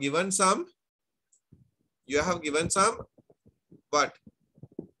 you have given some what?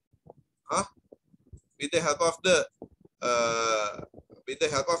 With the help of the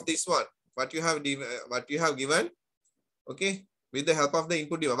this one, what you have given, okay, with the help of the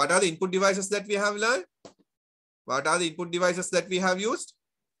input device. What are the input devices that we have learned? What are the input devices that we have used?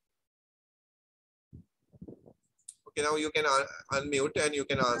 Okay, now you can unmute and you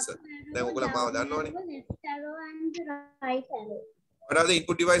can answer. What are the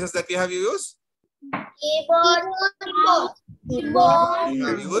input devices that we have used? Keyboard. We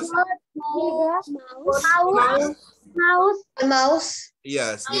have used Mouse.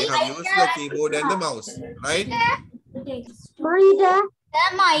 Yes, we have used the keyboard and the mouse, right? Monitor.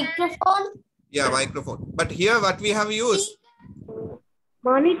 The microphone. Yeah, microphone. But here what we have used?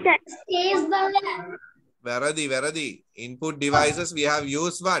 Monitor. Space bar. Varadi. Input devices, we have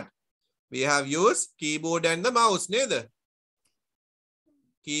used what? We have used keyboard and the mouse, neither.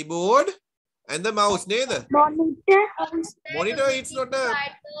 Keyboard and the mouse, neither. Monitor, it's not a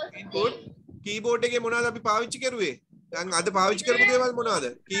input. Keyboard again, monada api pavichchi karuwe. And other pavichchi karapu dewal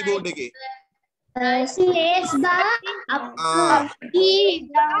monada. Keyboard again. Space bar, up, key,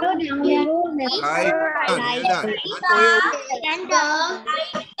 down arrow, left Right. arrow, Done. and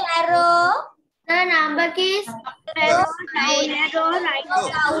right arrow. The number keys up arrow, down arrow, right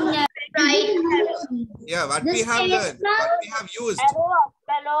down arrow, right arrow. Yeah, what we have learned, what we have used. Arrow, up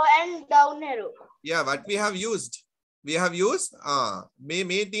arrow, and down arrow. Yeah, what we have used. We have used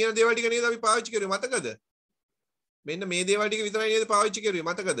මේ තියෙන දේවල් ටික නේද අපි පාවිච්චි කරුවේ මතකද? මෙන්න මේ දේවල් ටික විතරයි නේද පාවිච්චි කරුවේ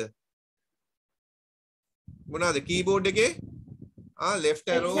මතකද? මොනවාද keyboard එකේ left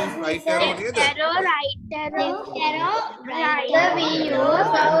arrow, right arrow නේද? Arrow, right arrow, left arrow, right. So we use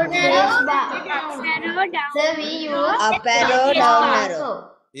down arrow, up arrow, down. So we use Up arrow, down arrow.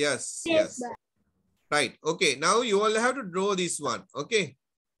 Yes, yes. Right. Okay. Now you all have to draw this one. Okay.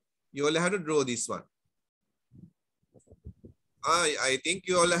 You all have to draw this one. I think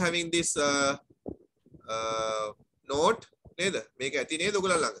you all are having this note. Neda. Make a tine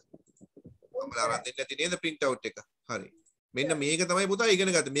dogula lang. Amala rante na tine the print out teka. Hari. Minna make a tamai puta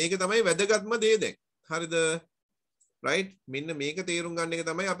igana gat. Make a tamai wedagatma de de. Hari the right. Minna make a terungan nega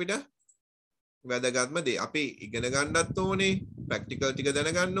tamai apida. Wedagatma de. Api igana ganda tone. Practical tika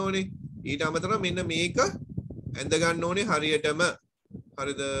dana gannone. ඊට අමතරව මෙන්න මේක ඇඳ ගන්න ඕනේ හරියටම.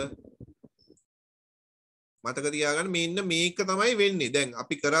 හරිද? මතක තියාගන්න මෙන්න මේක තමයි වෙන්නේ. දැන්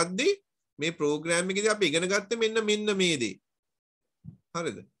අපි කරද්දී මේ ප්‍රෝග්‍රෑම් එකේදී අපි ඉගෙන ගත්තේ මෙන්න මේ දේ.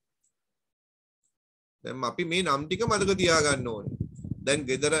 හරිද? දැන් අපි මේ නම් ටික මතක තියාගන්න ඕනේ. දැන්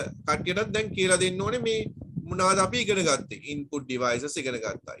ගෙදර කට්ටියටත් දැන් කියලා දෙන්න ඕනේ මේ මොනවද අපි ඉගෙන ගත්තේ. input devices ඉගෙන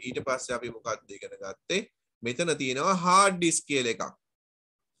ගත්තා. ඊට පස්සේ අපි මොකක්ද ඉගෙන ගත්තේ? මෙතන තියෙනවා hard disk කියලා එකක්.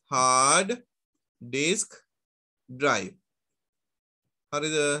 Hard disk drive.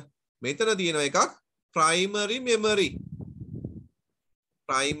 හරිද? මෙතන තියෙනවා එකක් primary memory.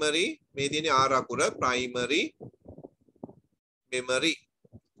 Primary මේ තියෙන්නේ R අකුර primary memory.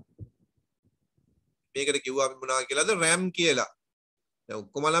 මේකට කිව්වා අපි මොනවා කියලාද? RAM කියලා. දැන්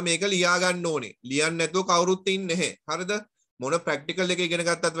ඔක්කොමලා මේක ලියා ගන්න ඕනේ. ලියන්න නැතුව කවුරුත් ඉන්නේ නැහැ. හරිද? මොන ප්‍රැක්ටිකල් එකේ ඉගෙන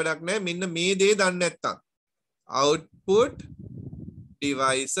ගත්තත් වැඩක් නැහැ. මෙන්න මේ දේ දන්නේ නැත්තම්. Output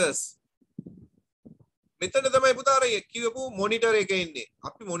devices. මෙතන තමයි පුතා අර කියවපු මොනිටර් එකේ ඉන්නේ.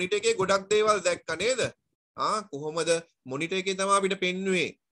 අපි මොනිටර් එකේ ගොඩක් දේවල් දැක්ක නේද? කොහොමද මොනිටර් එකේ තමයි අපිට පෙන්නුවේ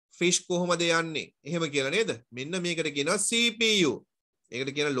ෆිෂ් කොහොමද යන්නේ. එහෙම කියලා නේද? මෙන්න මේකට කියනවා CPU.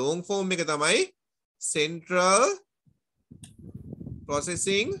 ඒකට කියන long form එක තමයි Central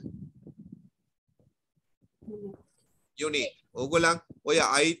Processing Unit. ඕගොල්ලන් ඔය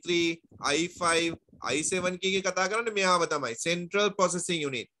i3, i5, i7 කීකේ කතා කරන්නේ මෙයාව තමයි Central Processing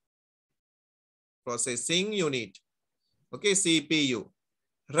Unit. Processing Unit. Okay, CPU.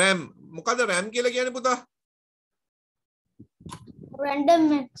 RAM. මොකද RAM කියලා කියන්නේ පුතා? random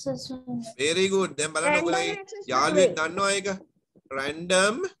access. Very good. දැන් බලන්න ඔයගොල්ලෝ යාළුවෙක් දන්නවා ඒක.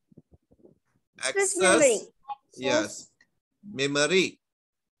 Random access memory. Yes. Memory.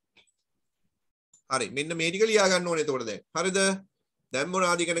 හරි. මෙන්න මේ ටික ලියා ගන්න ඕනේ එතකොට දැන්. හරිද? දැන්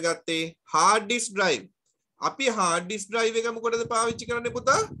මොනවද ඉගෙන ගත්තේ? hard disk drive. අපි hard disk drive එක මොකටද පාවිච්චි කරන්නේ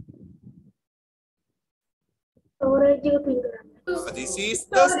පුතා? Storage එක පින් කරන්න. This is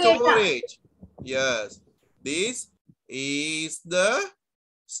the storage. Yes. This is the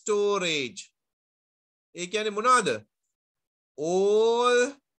storage. ඒ කියන්නේ මොනවද? All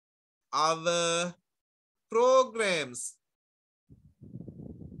our programs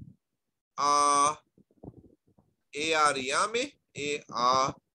are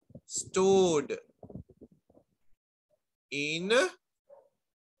stored in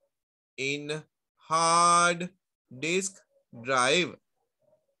hard disk drive.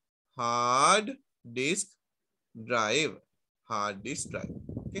 Hard disk drive.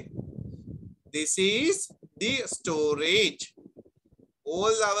 Okay. This is the storage.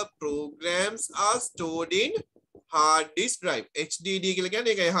 All our programs are stored in hard disk drive. HDD කියලා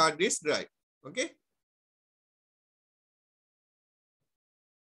කියන්නේ ඒකයි hard disk drive. Okay.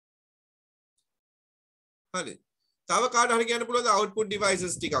 හරි. තව කාට හරි කියන්න පුළුවන්ද output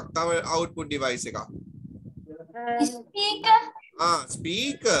devices ටිකක්? තව output device එකක්. Speaker.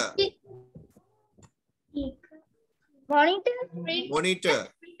 Speaker. Monitor. Monitor.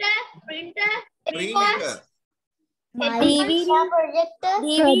 Printer. Printer. DVD. Projector.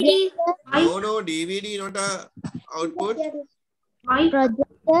 DVD. No, DVD not a output.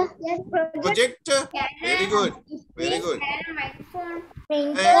 Projector. Projector. Very good. Very good. Microphone.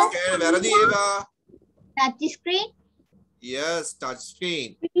 Scanner. වැරදි ඒවා. Touch screen. Yes, touch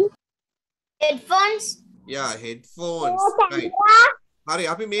screen. Headphones. Yeah, headphones. Right. Hari,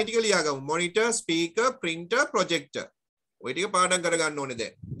 අපි මේ ටික ලියාගමු. Monitor, speaker, printer, projector. ඔය ටික පාඩම් කරගන්න ඕනේ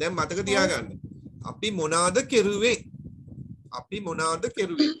දැන්. දැන් මතක තියාගන්න. අපි මොනවාද කෙරුවේ? අපි මොනවාද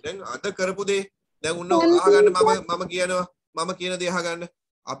කෙරුවේ? දැන් අද කරපු දේ දැන් උන්න අහගන්න මම කියනවා. මම කියන දේ අහගන්න.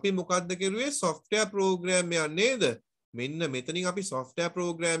 අපි මොකද්ද කෙරුවේ? software program එකක් නේද? මෙන්න මෙතනින් අපි software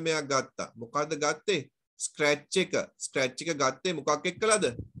program එකක් ගත්තා. මොකද්ද ගත්තේ? scratch එක. scratch එක ගත්තේ මොකක් එක්කලාද?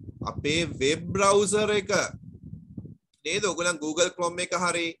 අපේ web browser එක. නේද? ඔයගොල්ලන් Google Chrome එක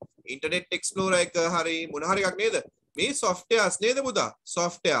හරි Internet Explorer එක හරි මොන හරි එකක් නේද? මේ softwares නේද පුතා?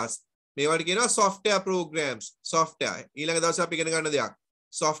 softwares. මේවට කියනවා software programs. software. ඊළඟ දවසේ අපි ඉගෙන ගන්න දෙයක්.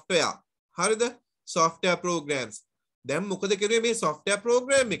 software. හරිද? software programs. දැන් මොකද කරුවේ මේ software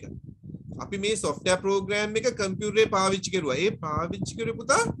program එක? අපි මේ software program එක කම්පියුටරේ පාවිච්චි කරුවා. ඒ පාවිච්චි කරුවේ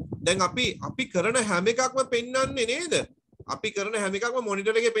පුතා දැන් අපි කරන හැම එකක්ම පෙන්වන්නේ නේද? අපි කරන හැම එකක්ම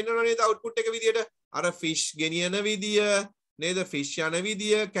මොනිටර් එකේ පෙන්වනවා නේද output එක විදියට? අර fish ගෙනියන විදිය නේද? fish යන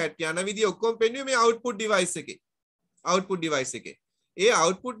විදිය, cat යන විදිය ඔක්කොම පෙන්වන්නේ මේ output device එකේ. output device එකේ. ඒ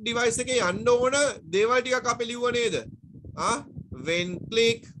output device එකේ යන්න ඕන දේවල් ටිකක් අපි ලිව්වා නේද? when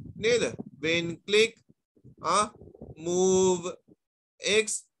click නේද? when click move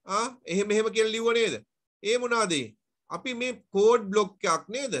x එහෙම කියලා ලිව්වා නේද? ඒ මොනවාද? අපි මේ code block එකක්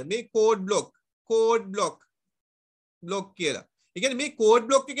නේද? මේ code block කියලා. ඒ කියන්නේ මේ code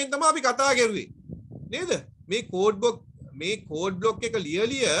block එකෙන් තමයි අපි කතා කරුවේ. නේද? මේ code block එක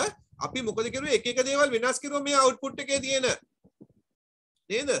ලියලිය අපි මොකද කරුවේ? එක එක දේවල් වෙනස් කරුවා මේ output එකේ තියෙන.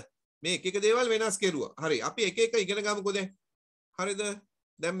 නේද? මේ එක එක දේවල් වෙනස් කරුවා. හරි. අපි එක එක ඉගෙන ගමුකෝ දැන්. හරිද?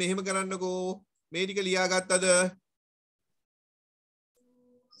 දැන් මෙහෙම කරන්නකෝ. මේ ටික ලියාගත්තද?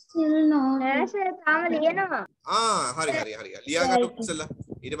 නෑ සර් තාම ලියනවා. හරි. ලියාගන්න ඉස්සෙල්ලා.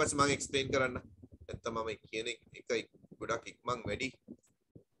 ඊට පස්සේ මම එක්ස්ප්ලেইন කරන්න. නැත්තම් මම කියන එක ගොඩක් ඉක්මන් වැඩි.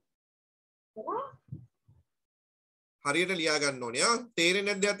 හරියට ලියා ගන්න ඕනේ.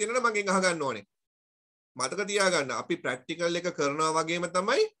 තේරෙන්නේ නැද්ද දෙයක් තියෙනවනම් මගෙන් අහගන්න ඕනේ. මතක තියාගන්න අපි ප්‍රැක්ටිකල් එක කරනවා වගේම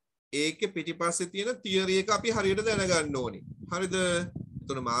තමයි ඒකේ පිටිපස්සේ තියෙන තියරි එක අපි හරියට දැනගන්න ඕනේ. හරිද?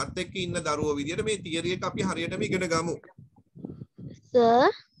 එතකොට මාත් එක්ක ඉන්න දරුවෝ විදියට මේ තියරි එක අපි හරියටම ඉගෙන ගමු.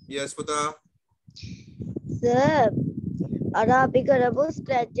 Sir. Yes පුතා. Sir. අර අපි කරපු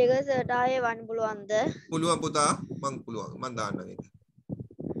ස්ක්‍රැච් එක සර්ට ආයෙ වන්න පුළුවන්ද? පුළුවන් පුතා. පුළුවන්. මම දාන්නම් ඒක.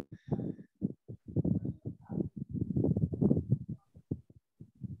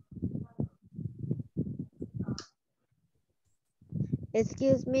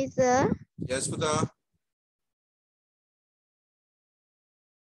 Excuse me, sir. Yes පුතා.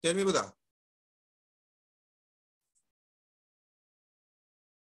 Tell me පුතා.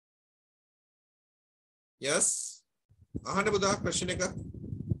 Yes. අහන්න පුතා question එක.